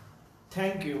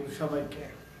 থ্যাংক ইউ সবাইকে।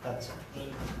 আচ্ছা,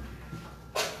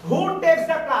 who takes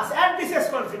the class at BCS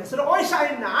confidence? ওই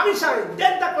শাহিন না, আমি Shahin.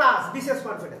 take the class BCS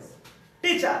confidence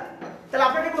teacher. তাহলে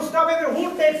আপনাকে বুঝতে হবে যে who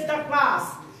takes the class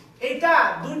এইটা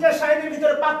দুইটা শাহিনের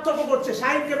ভিতরে পার্থক্য করছে,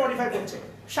 শাহিনকে মডিফাই করছে।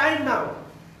 শাহিন নাও,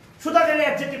 সুতরাং এর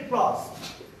অ্যাডজেক্টিভ ক্লজ।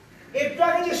 একটু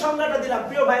আগে যে সংজ্ঞাটা দিলাম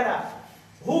প্রিয় ভাইরা,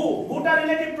 হুটা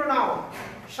রিলেটিভ প্রোনাউন,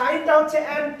 শাহিনটা হচ্ছে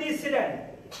অ্যান্টিসিডেন্ট,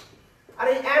 আর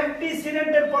এই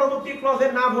অ্যান্টিসিডেন্টের পরবর্তী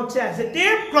ক্লজের নাম হচ্ছে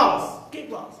অ্যাডজেক্টিভ ক্লজ। কি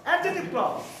ক্লজ? Adjective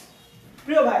clause.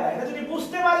 প্রিয় ভাইরা এটা যদি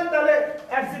বুঝতে পারেন তাহলে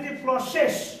অ্যাডজেক্টিভ ক্লজ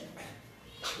শেষ।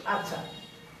 আচ্ছা,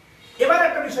 এবার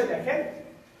একটা বিষয় দেখেন,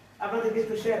 আপনাদেরকে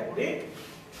একটু শেয়ার করি।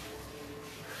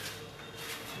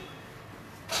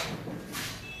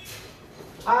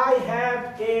 I have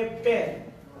a pen.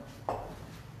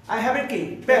 I have a কি?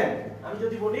 পেন। আমি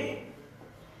যদি বলি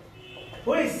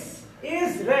which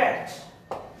is red,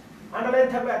 আন্ডারলাইন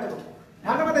থাকবে এতটুকু।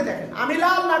 ঢাকাতে দেখেন আমি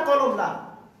লাল না কলম লাল?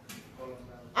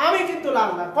 আমি কিন্তু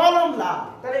লাল না, কলম লাল।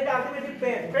 তাহলে এটা আলটিমেটলি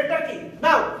পেন। পেনটা কি?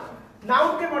 নাউন,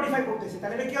 নাউনকে মডিফাই করতেছে,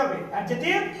 তাহলে এটা কি হবে?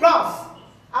 Adjective plus.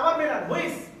 আবার মেলান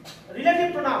which relative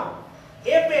pronoun,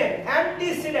 a pen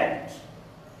antecedent,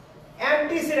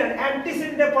 antecedent,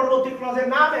 অ্যান্টিসিডেন্টের পরবর্তী ক্লজের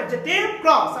নাম অ্যাডজেক্টিভ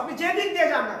ক্লজ। আপনি যে দিক দিয়ে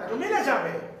যান না কেন মিলে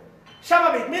যাবে,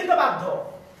 স্বাভাবিক, মিলতে বাধ্য।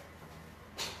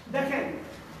 দেখেন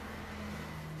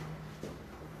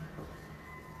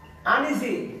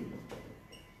uneasy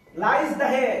lies the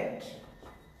head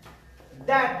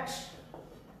that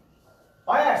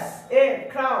wears a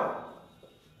crown.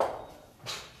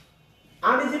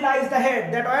 Uneasy lies the head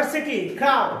that wears a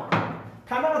crown.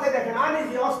 ঠান্ডা মাথায় দেখেন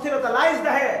uneasy অস্থিরতা, lies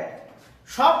the head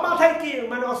সব মাথায় কি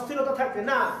মানে অস্থিরতা থাকে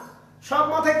না, সব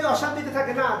মাথায় কি অশান্তিতে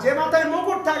থাকে না, যে মাথায়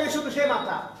মুকুট থাকে শুধু সে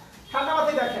মাথা। ঠান্ডা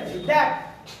মাথায় দেখেন that,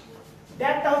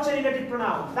 দ্যাটটা হচ্ছে relative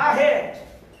pronoun, the head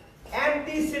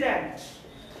antecedent,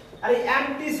 আর এই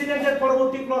অ্যান্টিসিডেন্টের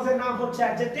পরবর্তী ক্লজের নাম হচ্ছে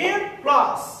adjective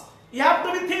clause. You have to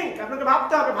B think, আপনাকে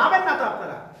ভাবতে হবে, ভাবেন না তো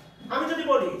আপনারা। আমি যদি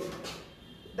বলি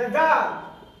the girl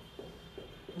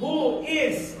who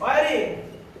is wearing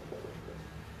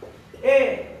a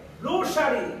blue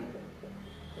sari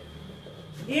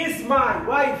is my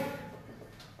wife,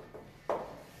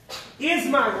 is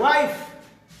my wife,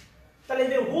 তাহলে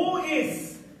যে who is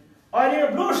wearing a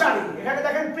blue sari, এখানে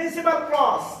দেখেন principal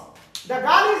clause, the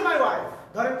girl is my wife.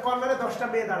 ধরেন কর্নারে 10টা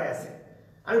মেয়ে দাঁড়ায় আছে,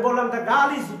 আমি বললাম the girl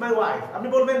is my wife, আপনি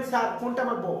বলবেন স্যার কোনটা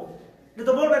আমার বউ?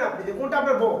 কিন্তু বলবেন আপনি যে কোনটা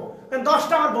আপনার বউ, কারণ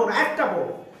 10টা আমার বউ না, একটা বউ।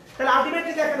 তাহলে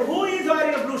আলটিমেটলি দেখেন who is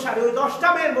wearing a blue sari, ওই 10টা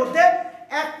মেয়ের মধ্যে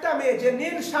একটা মেয়ে যে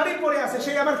নীল শাড়ি পরে আছে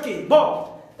সেই আমার কি? বউ।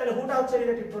 তাহলে হুটা হচ্ছে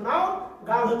রিলেটিভ প্রোনাউন,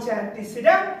 গার্ল হচ্ছে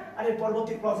অ্যান্টিসিডেন্ট, আর এর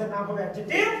পরবর্তী ক্লজের নাম হবে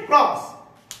অ্যাডজেক্টিভ ক্লজ।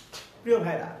 প্রিয়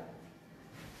ভাইরা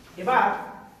এবার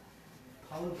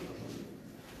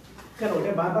কেন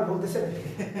এটা বারবার বলতেছে নাকি?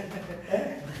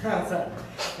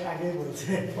 আগেই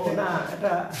বলছে। ও না,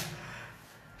 এটা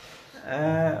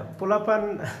পোলাপান,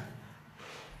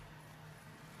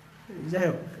 যাই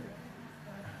হোক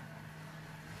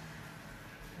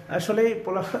আসলে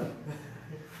পোলাপান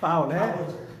ফাউল, হ্যাঁ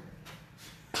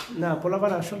না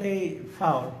পোলাপান আসলে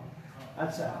ফাউল।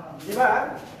 আচ্ছা, এবার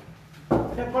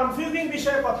একটা কনফিউজিং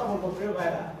বিষয়ে কথা বলবো প্রিয়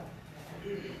ভাইরা,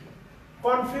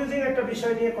 কনফিউজিং একটা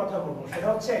বিষয় নিয়ে কথা বলবো, সেটা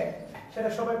হচ্ছে, সেটা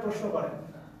সবাই প্রশ্ন করেন,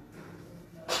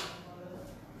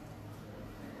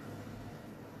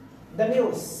 দ্য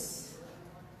নিউজ।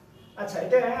 আচ্ছা,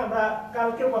 এটা আমরা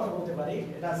কালকেও কথা বলতে পারি,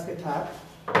 এটা আজকে থাক,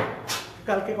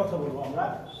 কালকে কথা বলবো আমরা।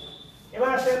 এবার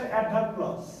আসেন অ্যাডভার্ব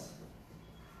ক্লজ।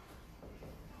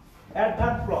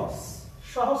 অ্যাডভার্ব ক্লজ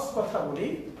সহজ কথা বলি।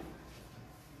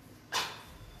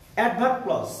 অ্যাডভার্ব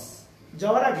ক্লজ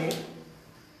যাওয়ার আগে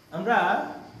আমরা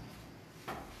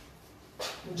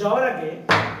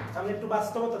একটু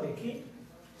বাস্তবতা দেখি।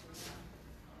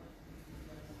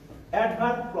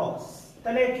 অ্যাডভার্ব ক্লজ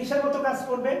তাহলে কিসের মতো কাজ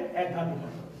করবে? অ্যাডভার্বের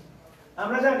মতো।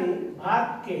 আমরা জানি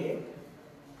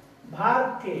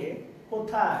ভার্বকে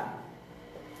কোথায়,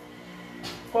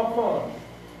 কখন,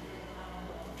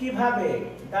 কিভাবে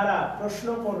দ্বারা প্রশ্ন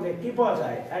করলে কি পাওয়া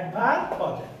যায়? অ্যাডভার্ব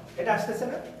পাওয়া যায়। এটা আসতেছে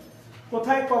না?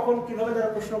 কোথায়, কখন, কিভাবে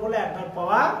দ্বারা প্রশ্ন করলে অ্যাডভার্ব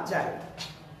পাওয়া যায়।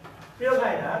 প্রিয়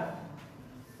ভাইরা,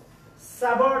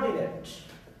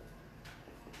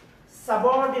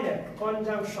 সাবঅর্ডিনেট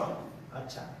কনজাংশন।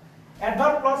 আচ্ছা,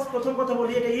 অ্যাডভার্ব ক্লজ প্রথম কথা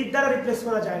বলি, এটা ইট দ্বারা রিপ্লেস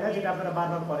করা যায় না, যেটা আপনারা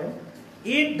বারবার করেন।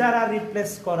 ইট দ্বারা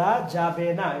রিপ্লেস করা যাবে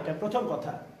না, এটা প্রথম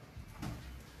কথা।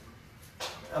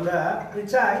 আমরা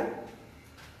চাই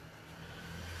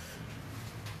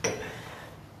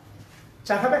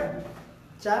চা খাবেন?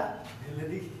 চা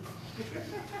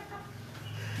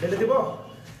ঢেলে দিব?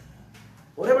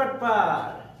 ওরে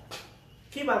বাটপার,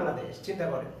 কি বাংলাদেশ চিন্তা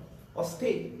করেন,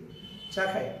 অস্থির। চা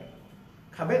খাই,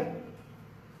 খাবেন?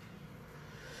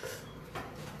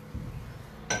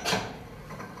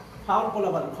 ফাউল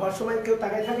পোলাপান খাওয়ার সময় কেউ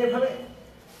তাকায় থাকে এভাবে,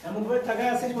 এমন ভাবে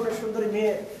তাকায় আছে কোনো সুন্দরী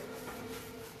মেয়ে।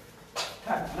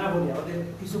 থাক না বলি, আমাদের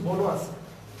কিছু বলো আছে।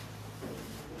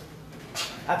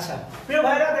 আচ্ছা প্রিয়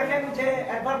ভাইরা, দেখেন যে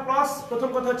অ্যাডভার্ব ক্লজ প্রথম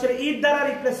কথা হচ্ছে ইট দ্বারা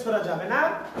রিপ্লেস করা যাবে না,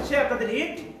 সে আপনাদের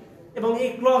ইট, এবং এই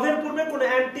ক্লজের পূর্বে কোনো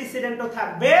অ্যান্টিসিডেন্টও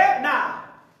থাকবে না।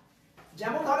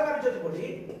 যেমন ধরেন আমি যদি বলি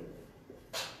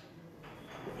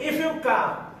if you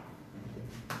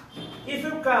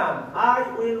come I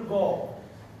will go,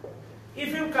 if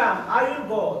you come I will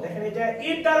go, দেখেন এটা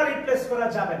ইট দ্বারা রিপ্লেস করা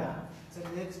যাবে না।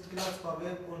 নেক্সট ক্লাস পাবে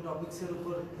কোন টপিকসের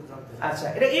উপর একটু জানতে। আচ্ছা,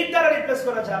 এটা ইট দ্বারা রিপ্লেস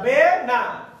করা যাবে না।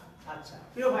 আচ্ছা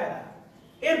প্রিয় ভাইরা,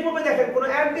 এর পূর্বে দেখেন কোনো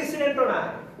অ্যান্টিসিডেন্টও নাই,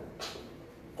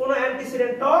 কোনো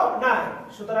অ্যান্টিসিডেন্টও নাই,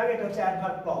 সুতরাং এটা হচ্ছে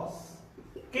অ্যাডভার্ব ক্লজ।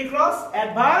 কি ক্লজ?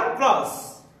 Adverb clause.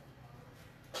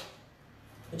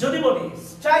 যদি বলি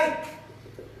strike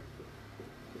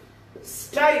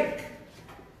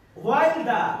while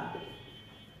the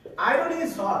iron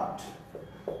is hot,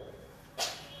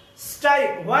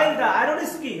 strike while the iron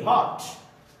is কি? hot।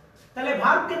 তাহলে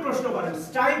ভার্বকে প্রশ্ন করেন,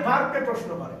 স্ট্রাইক ভার্বকে প্রশ্ন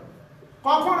করেন,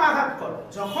 কখন আঘাত করো?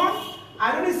 যখন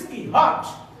আয়রন ইজ কি? হট।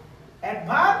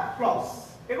 অ্যাডভার্ব ক্লজ,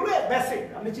 এগুলো বেসিক,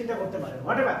 আপনি চিন্তা করতে পারেন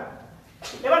হোয়াটএভার।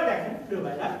 এবার দেখেন প্রিয়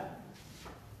ভাইরা,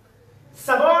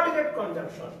 সাবঅর্ডিনেট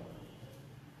কনজাংশন।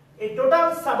 এই টোটাল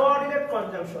সাবঅর্ডিনেট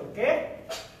কনজাংশনকে,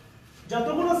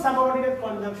 যতগুলো সাবঅর্ডিনেট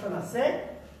কনজাংশন আছে,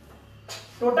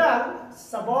 টোটাল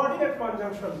সাবঅর্ডিনেট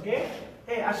কনজাংশনকে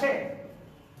আসে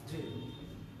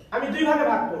আমি দুই ভাগে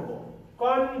ভাগ করব।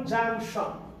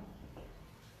 কনজাংশন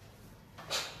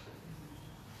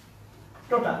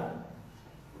টোটাল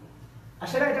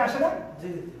আসে না? এটা আসে না?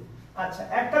 আচ্ছা,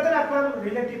 একটাতে রাখলাম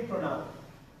রিলেটিভ প্রোনাউন,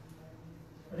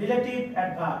 রিলেটিভ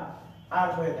অ্যাডভার্ব আর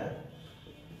ওয়েদার।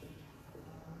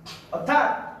 অর্থাৎ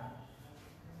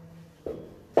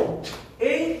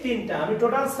এই তিনটা আমি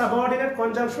টোটাল সাবঅর্ডিনেট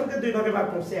কনজাংশনকে দুই ভাগে ভাগ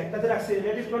করছি। একটাতে রাখছি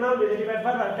রিলেটিভ প্রোনাউন, রিলেটিভ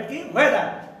অ্যাডভার্ব, আর একটা কি? Weather.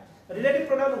 Relative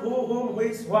pronoun who, hmm,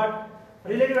 which, what.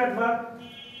 Relative adverb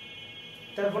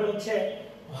তারপরে হচ্ছে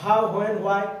how, when,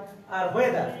 why, R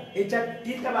weather. এই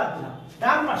তিনটা বাদ দিলাম।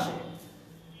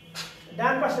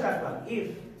 ডান পাশে রাখলাম if,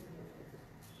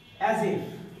 as if,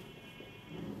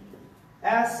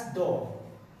 as though,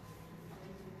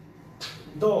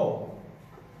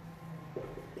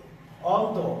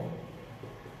 although,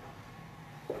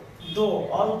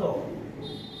 although,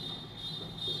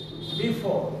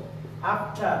 before,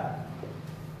 after,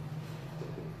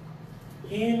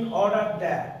 in order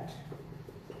that,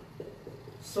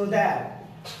 so that,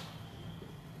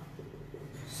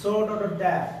 so not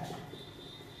that,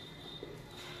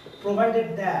 provided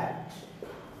that,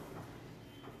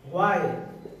 why,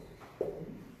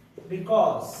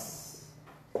 because,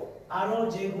 আরো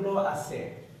যেগুলো আছে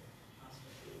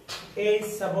এই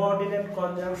সাবঅর্ডিনেট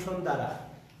কনজাংশন দ্বারা,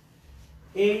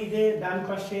 এই যে ডান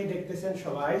পাশে দেখতেছেন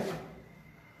সবাই,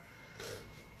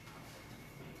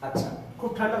 আচ্ছা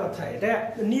খুব ঠান্ডা কথা, এটা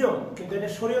নিয়ম কিন্তু এটা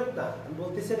শরীয়ত না। আমি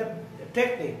বলতেছি এটা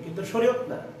টেকনিক কিন্তু শরীয়ত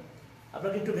না।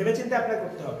 আপনাকে একটু ভেবেচিন্তে অ্যাপ্লাই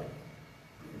করতে হবে।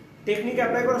 টেকনিক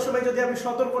অ্যাপ্লাই করার সময় যদি আপনি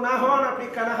সতর্ক না হন, আপনি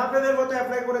কানা হাফেজের মতো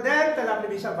অ্যাপ্লাই করে দেন, তাহলে আপনি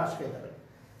বিশাল বাস খেয়ে যাবেন।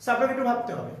 আপনাকে একটু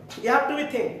ভাবতে হবে, you have to B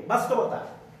think, বাস্তবতা।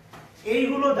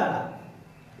 এইগুলো দ্বারা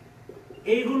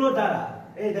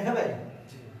এই দেখা যায়,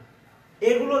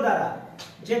 এগুলো দ্বারা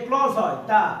যে ক্লজ হয়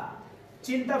তা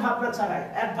চিন্তা ভাবনা ছাড়াই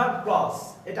অ্যাডভার্ব ক্লজ।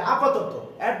 এটা আপাতত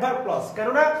অ্যাডভার্ব ক্লজ,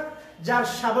 কেননা যার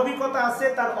স্বাভাবিকতা আছে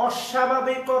তার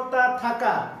অস্বাভাবিকতা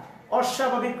থাকা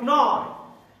অস্বাভাবিক নয়।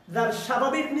 যার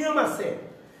স্বাভাবিক নিয়ম আছে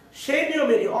সেই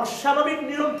নিয়মেরই অস্বাভাবিক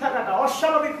নিয়ম থাকাটা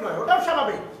অস্বাভাবিক নয়, ওটাও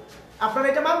স্বাভাবিক। আপনারা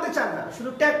এটা মানতে চান না, শুধু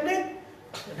টেকনিক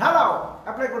ঢালাও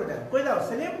অ্যাপ্লাই করে দেন। কই দাও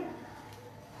সেলিম?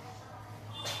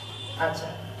 আচ্ছা,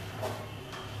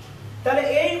 তাহলে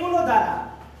এইগুলো দ্বারা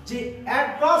যে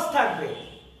ক্লজ থাকবে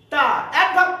তা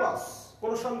অ্যাডভার্ব ক্লজ,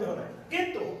 কোনো সন্দেহ নাই।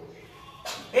 কিন্তু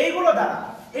এইগুলো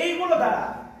দ্বারা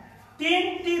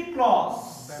তিনটি ক্লজ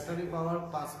ব্যাটারি পাওয়ার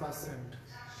 5%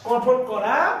 গঠন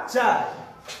করা যায়।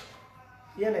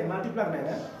 ইয়ে নাই, মাল্টিপ্লাগ নাই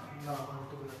না? না,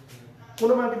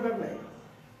 কোনো মাল্টিপ্লাগ নাই।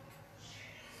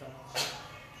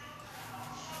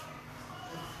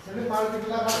 সেটা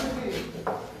মাল্টিপ্লাগ আছে কি?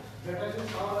 ব্যাটারি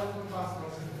পাওয়ার একদম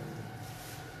 5%।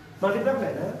 মাল্টিপ্লাগ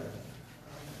নাই না?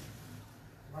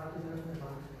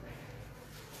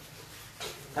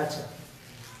 আচ্ছা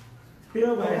প্রিয়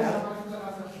ভাইরা,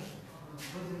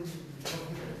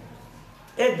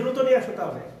 এই দ্রুত নিয়ে আসো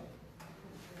তাহলে।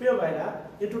 প্রিয় ভাইরা,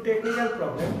 একটু টেকনিক্যাল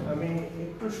প্রবলেম, আমি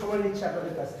একটু সময় নিচ্ছি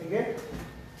আপনাদের কাছ থেকে।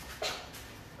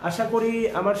 আশা করি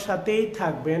আমার সাথেই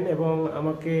থাকবেন এবং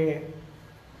আমাকে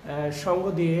সঙ্গ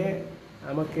দিয়ে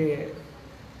আমাকে।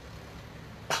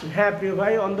 হ্যাঁ প্রিয়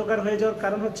ভাই, অন্ধকার হয়ে যাওয়ার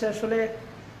কারণ হচ্ছে আসলে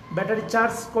ব্যাটারি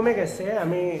চার্জ কমে গেছে।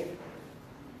 আমি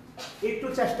একটু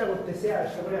চেষ্টা করতেছি,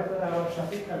 আশা করি আপনারা আমার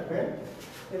সাথেই থাকবেন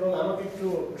এবং আমাকে একটু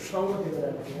সঙ্গ দেবেন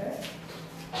আর কি। হ্যাঁ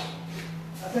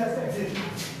আচ্ছা আচ্ছা,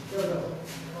 চলো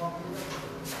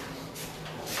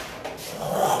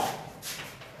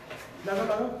লাগো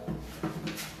লাগো।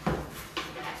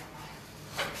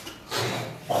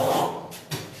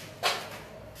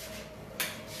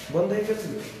 বন্ধ হয়ে গেছে।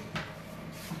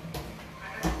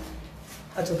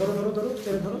 আচ্ছা ধরো ধরো ধরো,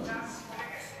 চেড়ে ধরো।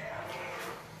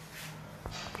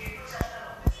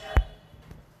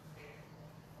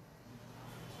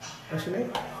 আসলে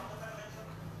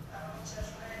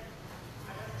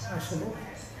আসলে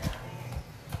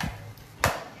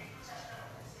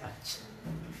আচ্ছা,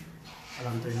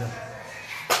 আলহামদুলিল্লাহ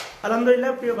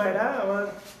আলহামদুলিল্লাহ। প্রিয় ভাইরা, আমার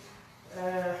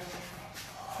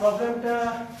প্রবলেমটা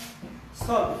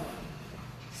সলভ।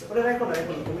 ওটা রেখো না,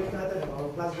 রেখো না, তুমি একটু হাতে রাখো,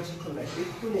 ক্লাস বেশিক্ষণ নাই,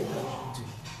 একটু নিয়ে থাকো।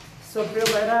 সো প্রিয়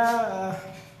ভাইরা,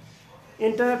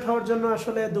 ইন্টারাপ্ট হওয়ার জন্য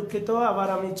আসলে দুঃখিত। আবার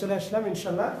আমি চলে আসলাম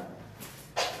ইনশাল্লাহ।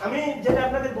 আমি যেটা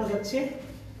আপনাদের বোঝাচ্ছি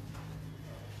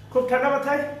খুব ঠান্ডা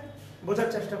মাথায় বোঝার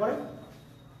চেষ্টা করেন।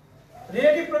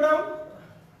 রিলেটিভ প্রোনাউন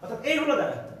অর্থাৎ এইগুলো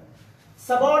দ্বারা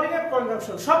সাবঅর্ডিনেট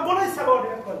কনজাংশন, সবগুলোই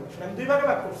সাবঅর্ডিনেট কনজাংশন, আমি দুই ভাগে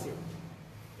ভাগ করছি।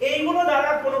 এইগুলো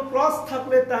দ্বারা কোনো ক্লজ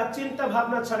থাকলে তার চিন্তা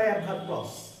ভাবনা ছাড়াই অ্যাডভার্ব ক্লজ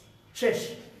শেষ।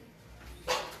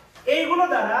 এইগুলো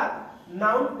দ্বারা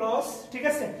নাউন ক্লজ, ঠিক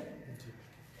আছে,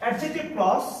 অ্যাডজেক্টিভ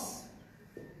ক্লজ,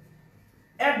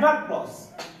 অ্যাডভার্ব ক্লজ,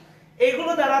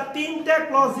 এইগুলো দ্বারা তিনটা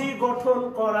ক্লজই গঠন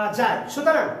করা যায়।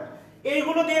 সুতরাং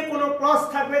এইগুলো দিয়ে কোনো ক্লজ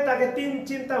থাকলে তাকে তিন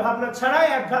চিন্তা ভাবনা ছাড়াই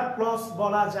অ্যাডভার্ব ক্লজ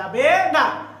বলা যাবে না।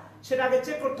 সেটা আগে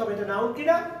চেক করতে হবে এটা নাউন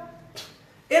কিনা,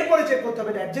 এরপরে চেক করতে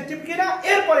হবে এটা অ্যাডজেক্টিভ কিনা,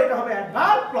 এরপরে এটা হবে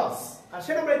অ্যাডভার্ব ক্লজ। আর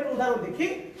সেটা আমরা একটু উদাহরণ দেখি।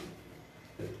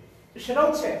 সেটা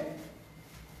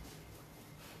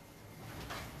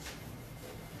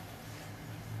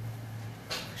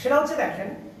হচ্ছে দেখেন,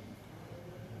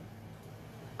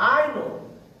 I know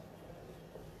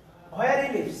where he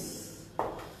lives.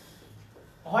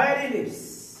 Where he lives,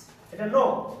 এটা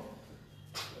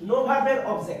নো ভার্বের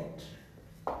অবজেক্ট,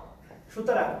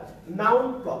 সুতরাং নাউন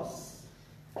ক্লজ।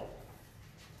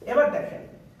 এবার দেখেন,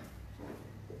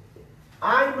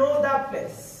 I know the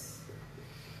place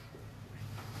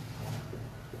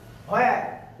where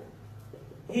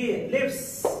he lives,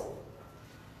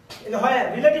 এই where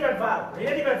রিলেটিভ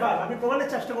অ্যাডভার্ব, আমি প্রমাণের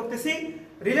চেষ্টা করতেছি।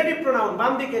 রিলেটিভ প্রোনাউন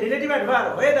বাম দিকে, রিলেটিভ অ্যাডভার্ব,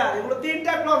 ওয়েদার, এগুলো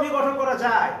তিনটা ক্লজই গঠন করা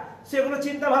যায়, সেগুলো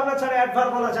চিন্তা ভাবনা ছাড়া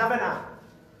অ্যাডভার্ব বলা যাবে না।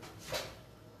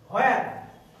 where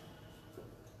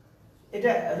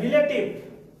এটা relative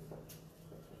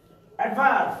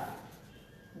adverb,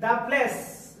 the place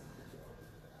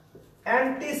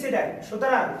antecedent,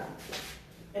 সুতরাং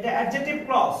এটা অ্যাডজেক্টিভ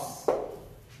ক্লজ।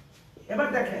 এবার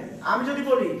দেখেন, আমি যদি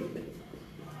বলি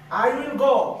I will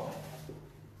go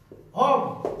home,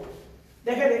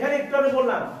 দেখেন এখানে একটু আমি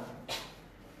বললাম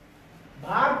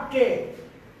ভার্বকে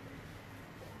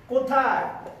কোথায়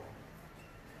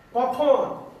কখন,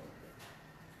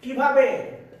 কিভাবে,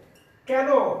 কেন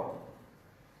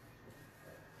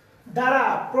দ্বারা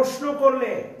প্রশ্ন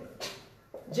করলে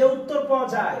যে উত্তর পাওয়া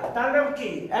যায় তার নাম কি?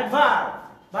 অ্যাডভার্ব।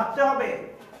 ভাবতে হবে।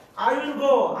 আই উইল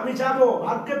গো, আমি যাব,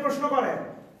 ভার্বকে প্রশ্ন করেন।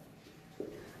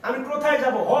 আমি কোথায়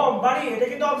যাব? হোম, বাড়ি। এটা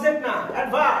কিন্তু অবজেক্ট না,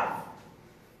 অ্যাডভার্ব।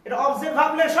 এটা অবজেক্ট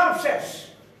ভাবলে সব শেষ।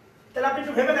 তাহলে আপনি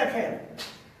একটু ভেবে দেখেন,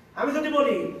 আমি যদি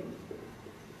বলি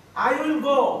I will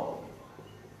go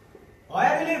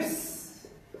where he lives,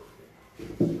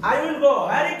 I will go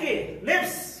where he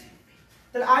lives,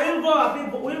 তাহলে আই উইল গো, আপনি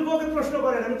উইল গো কে প্রশ্ন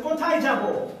করেন আমি কোথায় যাব,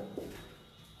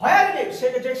 হোয়ার হি লিভস,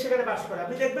 সেখানে বাস করে।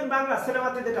 আপনি দেখবেন বাংলা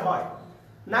সিনেমাতে যেটা হয়,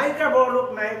 নায়িকা বড় লোক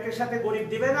নায়কের সাথে গরিব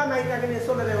দিবে না, নায়িকাকে নিয়ে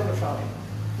চলে যায় অন্য শহরে।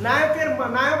 নায়কের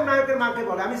মাকে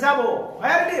বলে আমি যাব,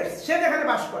 হোয়ার হি লিভস, সে যেখানে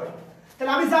বাস করে।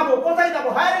 তাহলে আমি যাব, কোথায় যাব?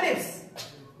 হোয়ার হি লিভস।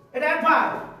 এটা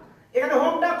অ্যাডভার্ব। এখানে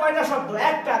হোমটা কয়টা শব্দ?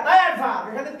 একটা, তাই অ্যাডভার্ব।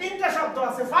 এখানে তিনটা শব্দ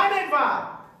আছে, ফাইনাইট ভার্ব।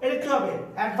 এটা কি হবে?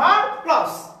 Adverb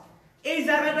plus. এই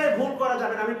জায়গাটায় ভুল করা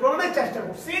যাবে না। আমি প্রমাণের চেষ্টা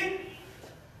করছি।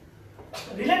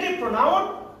 রিলেটিভ প্রোনাউন,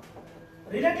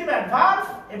 রিলেটিভ অ্যাডভার্ব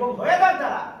এবং হোয়েদার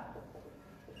দ্বারা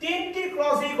তিনটি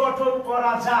ক্লজই গঠন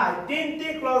করা যায়। তিনটি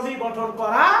ক্লজই গঠন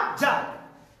করা যায়।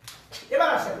 এবার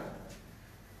আসেন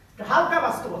হালকা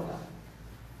বাস্তবতা।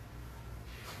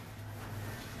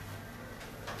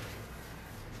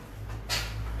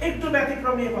 একটু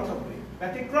ব্যতিক্রম নিয়ে কথা বলি।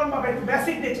 ব্যতিক্রম বা একটু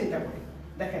বেসিক দিয়ে চিন্তা করি।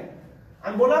 দেখেন,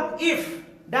 আমি বললাম ইফ,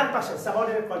 ডান পাশে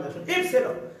সাবঅর্ডিনেট কনজাংশন, ইফ ছিল,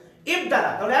 ইফ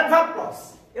দ্বারা তাহলে অ্যাডভার্ব ক্লজ।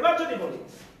 এবার যদি বলি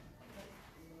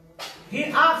he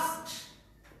asked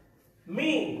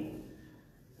me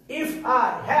if I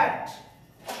had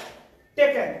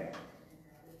taken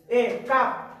a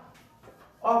cup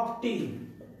of tea.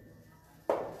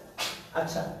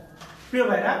 আচ্ছা প্রিয়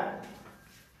ভাইরা,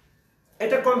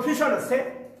 এটা কনফিউশন আছে।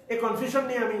 এই কনফিউশন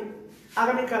নিয়ে আমি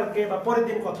আগামীকালকে বা পরের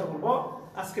দিন কথা বলবো।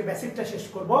 আজকে বেসিকটা শেষ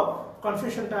করব,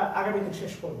 কনফিউশনটা আগামী দিন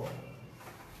শেষ করব।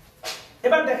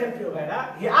 এবার দেখেন প্রিয় ভাইরা,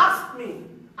 হি আস্কড মি,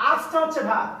 আস্কটা হচ্ছে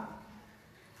ভাব।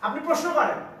 আপনি প্রশ্ন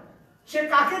করেন সে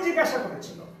কাকে জিজ্ঞাসা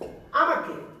করেছিল?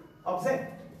 আমাকে, অবজেক্ট।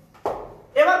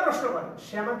 এবার প্রশ্ন করেন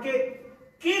সে আমাকে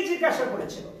কি জিজ্ঞাসা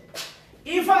করেছিল?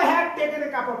 If I had taken A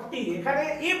cup of টি, এখানে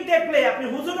ইফ দেখলে আপনি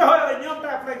হুজুরে হয় ওই নিয়মটা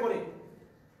অ্যাপ্লাই করে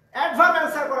অ্যাডভার্ব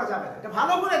অ্যানসার করা যাবে না। এটা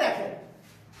ভালো করে দেখেন।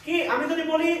 কি আমি যদি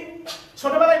বলি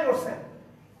ছোটবেলায় পড়ছেন,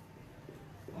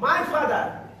 my father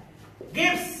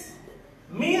gives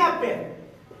me a pen,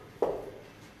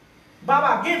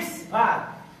 বাবা গিভস ভার্ব।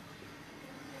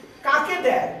 কাকে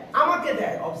দেয়? আমাকে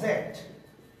দেয়, অবজেক্ট।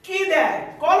 কি দেয়?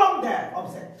 কলম দেয়,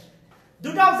 অবজেক্ট।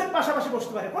 দুটো অবজেক্ট পাশাপাশি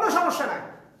বসতে পারে, কোনো সমস্যা নাই।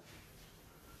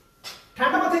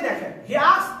 ঠান্ডা মাথায় দেখেন, হি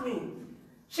আস্কড মি,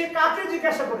 সে কাকে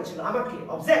জিজ্ঞাসা করেছিল? আমাকে,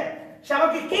 অবজেক্ট। সে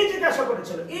আমাকে কি জিজ্ঞাসা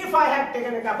করেছিল? If I had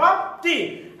taken A cup of টি,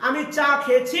 আমি চা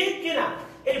খেয়েছি কিনা।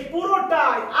 এই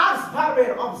পুরোটাই আস্ক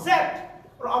ভার্বের অবজেক্ট।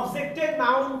 অবজেক্টের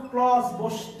নাউন ক্লজ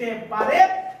বসতে পারে,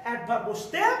 অ্যাডভার্ব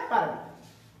বসতে পারে না।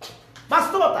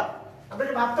 বাস্তবতা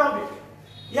আপনাকে ভাবতে হবে।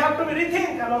 You have to be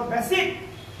rethink about basic.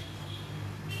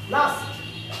 Last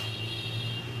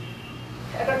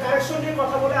এটা কারেকশন নিয়ে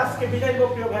কথা বলে আজকে বিদায় নিব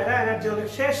প্রিয় ভাইরা। এনার্জি অনেক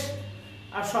শেষ,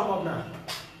 আর সম্ভব না।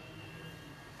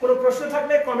 কোনো প্রশ্ন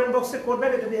থাকলে কমেন্ট বক্সে করবেন,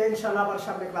 এটা দিয়ে ইনশাআল্লাহ আবার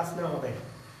সামনে ক্লাস নেওয়া হবে।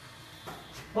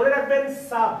 মনে রাখবেন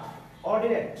সাব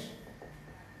অর্ডিনেট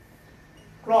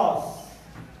ক্লজ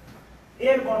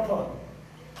এর গঠন,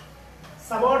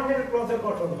 সাবঅর্ডিনেট ক্লজের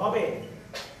গঠন হবে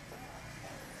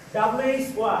WH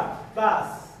word plus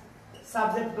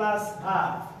subject plus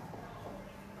verb.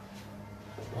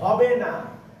 হবে না,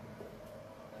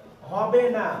 হবে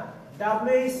না,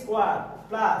 WH word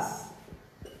plus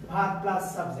verb plus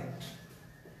subject.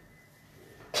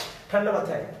 ঠান্ডা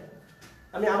মাথায়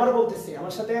আমি আবার বলতেছি,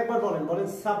 আমার সাথে একবার বলেন, বলেন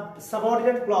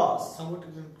সাবঅর্ডিনেট ক্লজ।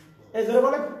 এই জোরে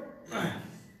বলেন,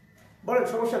 বলেন,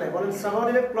 সমস্যা নাই, বলেন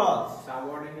সাবঅর্ডিনেট ক্লজ।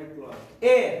 সাবঅর্ডিনেট ক্লজ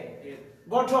এর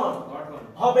গঠন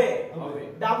হবে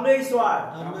WH word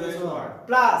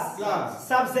plus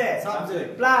subject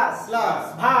plus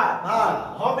verb.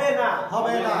 হবে না,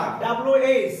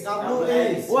 WH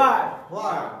word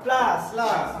plus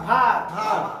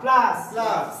verb plus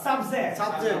subject.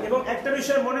 এবং একটা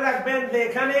বিষয় মনে রাখবেন যে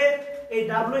এখানে এই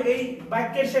এই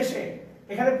বাক্যের শেষে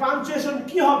এখানে পাঞ্চুয়েশন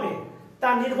কি হবে তা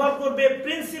নির্ভর করবে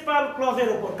প্রিন্সিপাল ক্লজের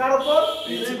উপর। কার উপর?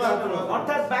 Principal clause.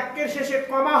 অর্থাৎ বাক্যের শেষে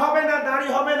কমা হবে না, দাঁড়ি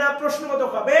হবে না,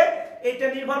 প্রশ্নবোধক হবে। এটা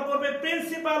নির্ভর করবে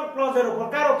প্রিন্সিপাল ক্লজের উপর।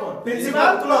 কার উপর?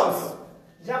 Principal clause.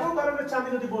 যেমন ধরনের আমি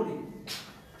যদি বলি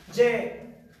যে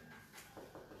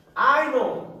I know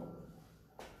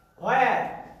where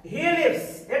he lives,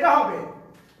 এটা হবে,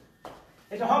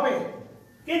 এটা হবে।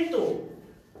 কিন্তু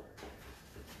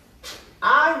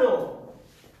I know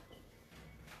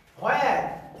where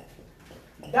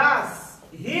does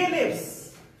he lives,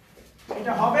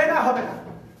 এটা হবে না হবে না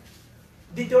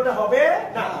দ্বিতীয়টা হবে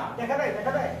না দেখা দেয়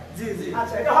জি জি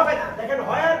আচ্ছা এটা হবে না দেখেন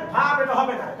হয় ভাব এটা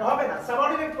হবে না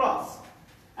সাবঅর্ডিনেট ক্লজ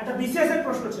একটা বিশেষ এর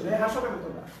প্রশ্ন ছিল হাসো কেন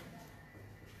তোমরা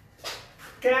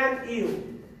can you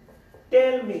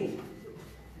tell me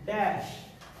dash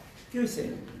কি হইছে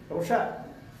সমস্যা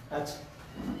আচ্ছা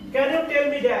can you tell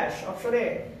me dash option A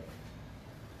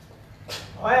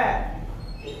where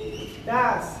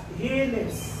does he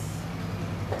lives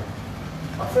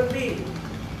option B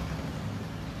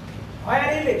where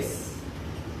he lives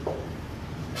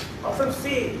option C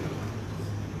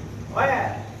where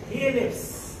he lives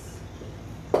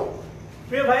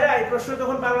প্রিয় ভাইরা এই প্রশ্ন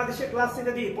যখন বাংলাদেশে ক্লাস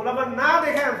নিতে দিই পোলাপান না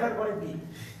দেখে আনসার করে দিই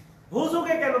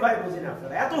হুজুকে কেন ভাই বুঝি না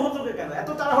আপনারা এত হুজুকে কেন এত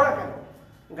তাড়াহুড়া কেন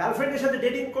গার্লফ্রেন্ডের সাথে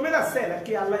ডেটিং কমে যাচ্ছে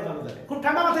নাকি আল্লাহ ভালো জানে খুব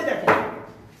ঠান্ডা মাথায় দেখেন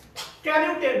ক্যান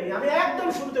ইউ টেল মি আমি একদম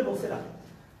শুরুতে বলছিলাম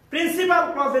প্রিন্সিপাল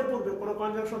ক্লজের পূর্বে কোনো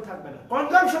কনজাংশন থাকবে না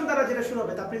কনজাংশন দ্বারা যেটা শুরু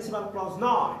হবে তা প্রিন্সিপাল ক্লজ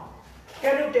নয়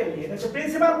ক্যান ইউ টেল মি এটা হচ্ছে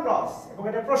প্রিন্সিপাল ক্লজ এবং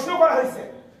এটা প্রশ্ন করা হয়েছে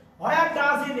হোয়ার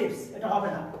ডাজ হি লিভস এটা হবে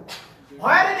না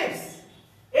হোয়ার হি লিভস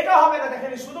এটা হবে না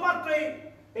দেখেন শুধুমাত্র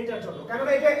এইটার জন্য কারণ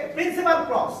এটা প্রিন্সিপাল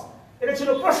ক্লজ এটা ছিল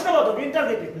প্রশ্নবোধক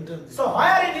interrogative so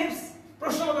where he lives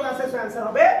প্রশ্নবোধক আছে সো आंसर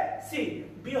হবে সি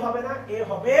বি হবে না এ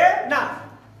হবে না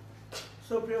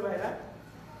সো প্রিয় ভাইরা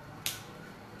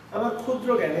আমার ক্ষুদ্র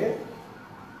জ্ঞানে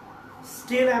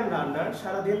স্টিল অ্যান্ড লার্নার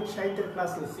সারাদিন সাহিত্যের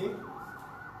ক্লাস নিচ্ছি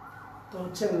তো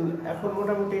হচ্ছে এখন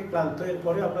মোটামুটি ক্লান্ত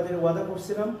এরপরে আপনাদের ওয়াদা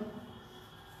করছিলাম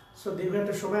সো দীর্ঘ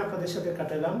একটা সময় আপনাদের সাথে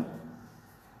কাটালাম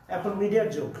এখন মিডিয়ার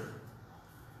যুগ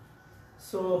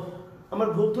সো আমার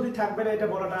ভুল ত্রুটি থাকবে না এটা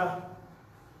বলাটা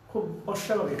খুব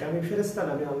অস্বাভাবিক আমি ফেরেশতা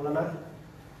না আমি আল্লাহ না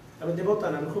আমি দেবতা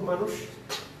না আমি খুব মানুষ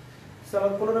সো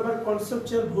আমার কোনো ব্যাপার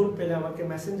কনসেপচুয়াল ভুল পেলে আমাকে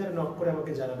মেসেঞ্জারে নক করে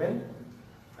আমাকে জানাবেন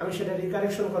আমি সেটা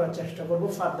রিকারেকশন করার চেষ্টা করব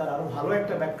ফার্দার আরো ভালো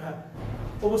একটা ব্যাখ্যা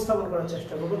উপস্থাপন করার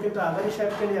চেষ্টা করব কিন্তু আগামী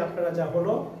সাহেবকে নিয়ে আপনারা যা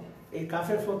হলো এই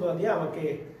কাফের ফতোয়া দিয়ে আমাকে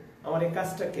আমার এই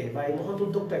কাজটাকে বা এই মহৎ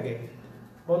উদ্যোগটাকে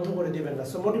বন্ধ করে দিবেন না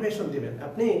সো মোটিভেশন দিবেন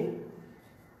আপনি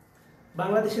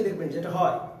বাংলাদেশে দেখবেন যেটা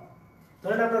হয়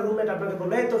ধরেন আপনার রুমমেট আপনাকে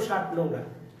বললে এই তো শার্ট নোংরা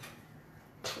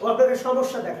ও আপনাকে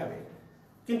সমস্যা দেখাবে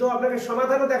কিন্তু আপনাকে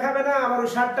সমাধানও দেখাবে না আবার ওই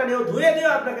শার্টটা নিয়েও ধুয়ে দিয়ে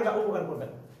আপনাকে উপকার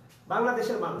করবেন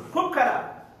বাংলাদেশের মানুষ খুব খারাপ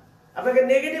আপনাকে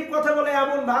নেগেটিভ কথা বলে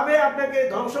এমন ভাবে আপনাকে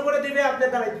ধ্বংস করে দিবে আপনি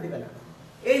দাঁড়াইতে দিবে না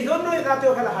এই জন্যই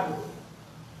জাতীয় খেলা হারবে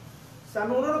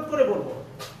আমি অনুরোধ করে বলবো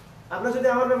আপনার যদি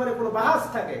আমার ব্যাপারে কোনো বাহাস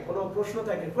থাকে কোনো প্রশ্ন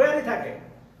থাকে কোয়ারি থাকে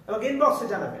আমাকে ইনবক্সে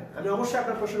জানাবেন আমি অবশ্যই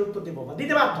আপনার প্রশ্নের উত্তর দিব বা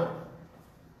দিতে বাধ্য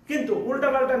কিন্তু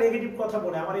উল্টাপাল্টা নেগেটিভ কথা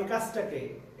বলে আমার এই কাজটাকে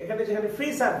এখানে যেখানে ফ্রি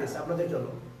সার্ভিস আপনাদের জন্য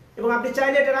এবং আপনি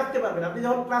চাইলে এটা রাখতে পারবেন আপনি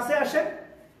যখন ক্লাসে আসেন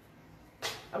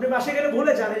আপনি বাসে গেলে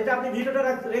ভুলে যান এটা আপনি ভিডিওটা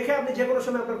রেখে আপনি যে কোনো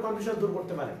সময় আপনার কনফিউশন দূর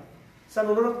করতে পারেন স্যার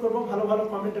অনুরোধ করবো ভালো ভালো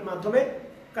কমেন্টের মাধ্যমে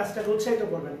কাজটাকে উৎসাহিত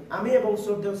করবেন আমি এবং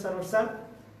শ্রদ্ধেয় সানোয়ার স্যার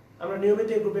আমরা নিয়মিত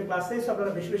এই গ্রুপে ক্লাস নিই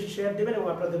আপনারা বেশি বেশি শেয়ার দিবেন এবং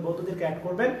আপনাদের বন্ধুদেরকে অ্যাড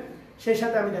করবেন সেই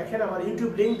সাথে আমি দেখেন আমার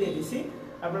ইউটিউব লিঙ্ক দিয়ে দিছি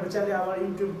আপনারা চাইলে আমার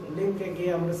ইউটিউব লিঙ্কে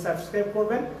গিয়ে আমাদের সাবস্ক্রাইব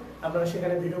করবেন আপনারা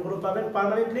সেখানে ভিডিওগুলো পাবেন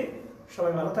পার্মানেন্টলি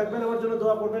সবাই ভালো থাকবেন আমার জন্য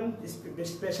দোয়া করবেন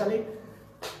স্পেশালি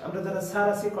আমরা যারা স্যার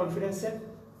আছি কনফিডেন্সে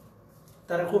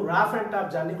তারা খুব রাফ অ্যান্ড টাফ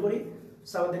জার্নি করি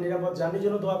আমাদের নিরাপদ জার্নির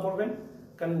জন্য দোয়া করবেন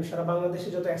কারণ সারা বাংলাদেশে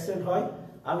যত অ্যাক্সিডেন্ট হয়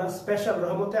আল্লাহর স্পেশাল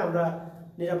রহমতে আমরা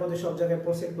নিরাপদে সব জায়গায়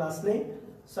পৌঁছে ক্লাস নেই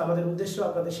সো আমাদের উদ্দেশ্য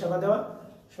আপনাদের সেবা দেওয়া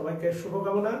সবাইকে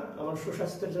শুভকামনা আমার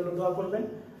সুস্বাস্থ্যের জন্য দোয়া করবেন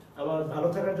আমার ভালো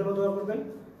থাকার জন্য দোয়া করবেন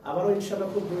আবারও ইনশাআল্লাহ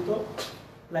খুব দ্রুত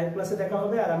লাইভ ক্লাসে দেখা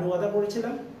হবে আর আমি ওয়াদা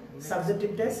করেছিলাম সাবজেক্টিভ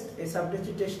টেস্ট এই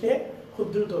সাবজেক্টিভ টেস্ট নিয়ে খুব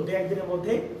দ্রুত দু একদিনের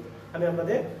মধ্যেই আমি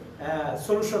আপনাদের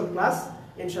সলিউশন ক্লাস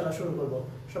ইনশাআল্লাহ শুরু করব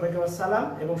সবাইকে আমার সালাম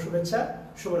এবং শুভেচ্ছা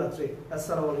শুভরাত্রি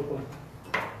আসসালামু আলাইকুম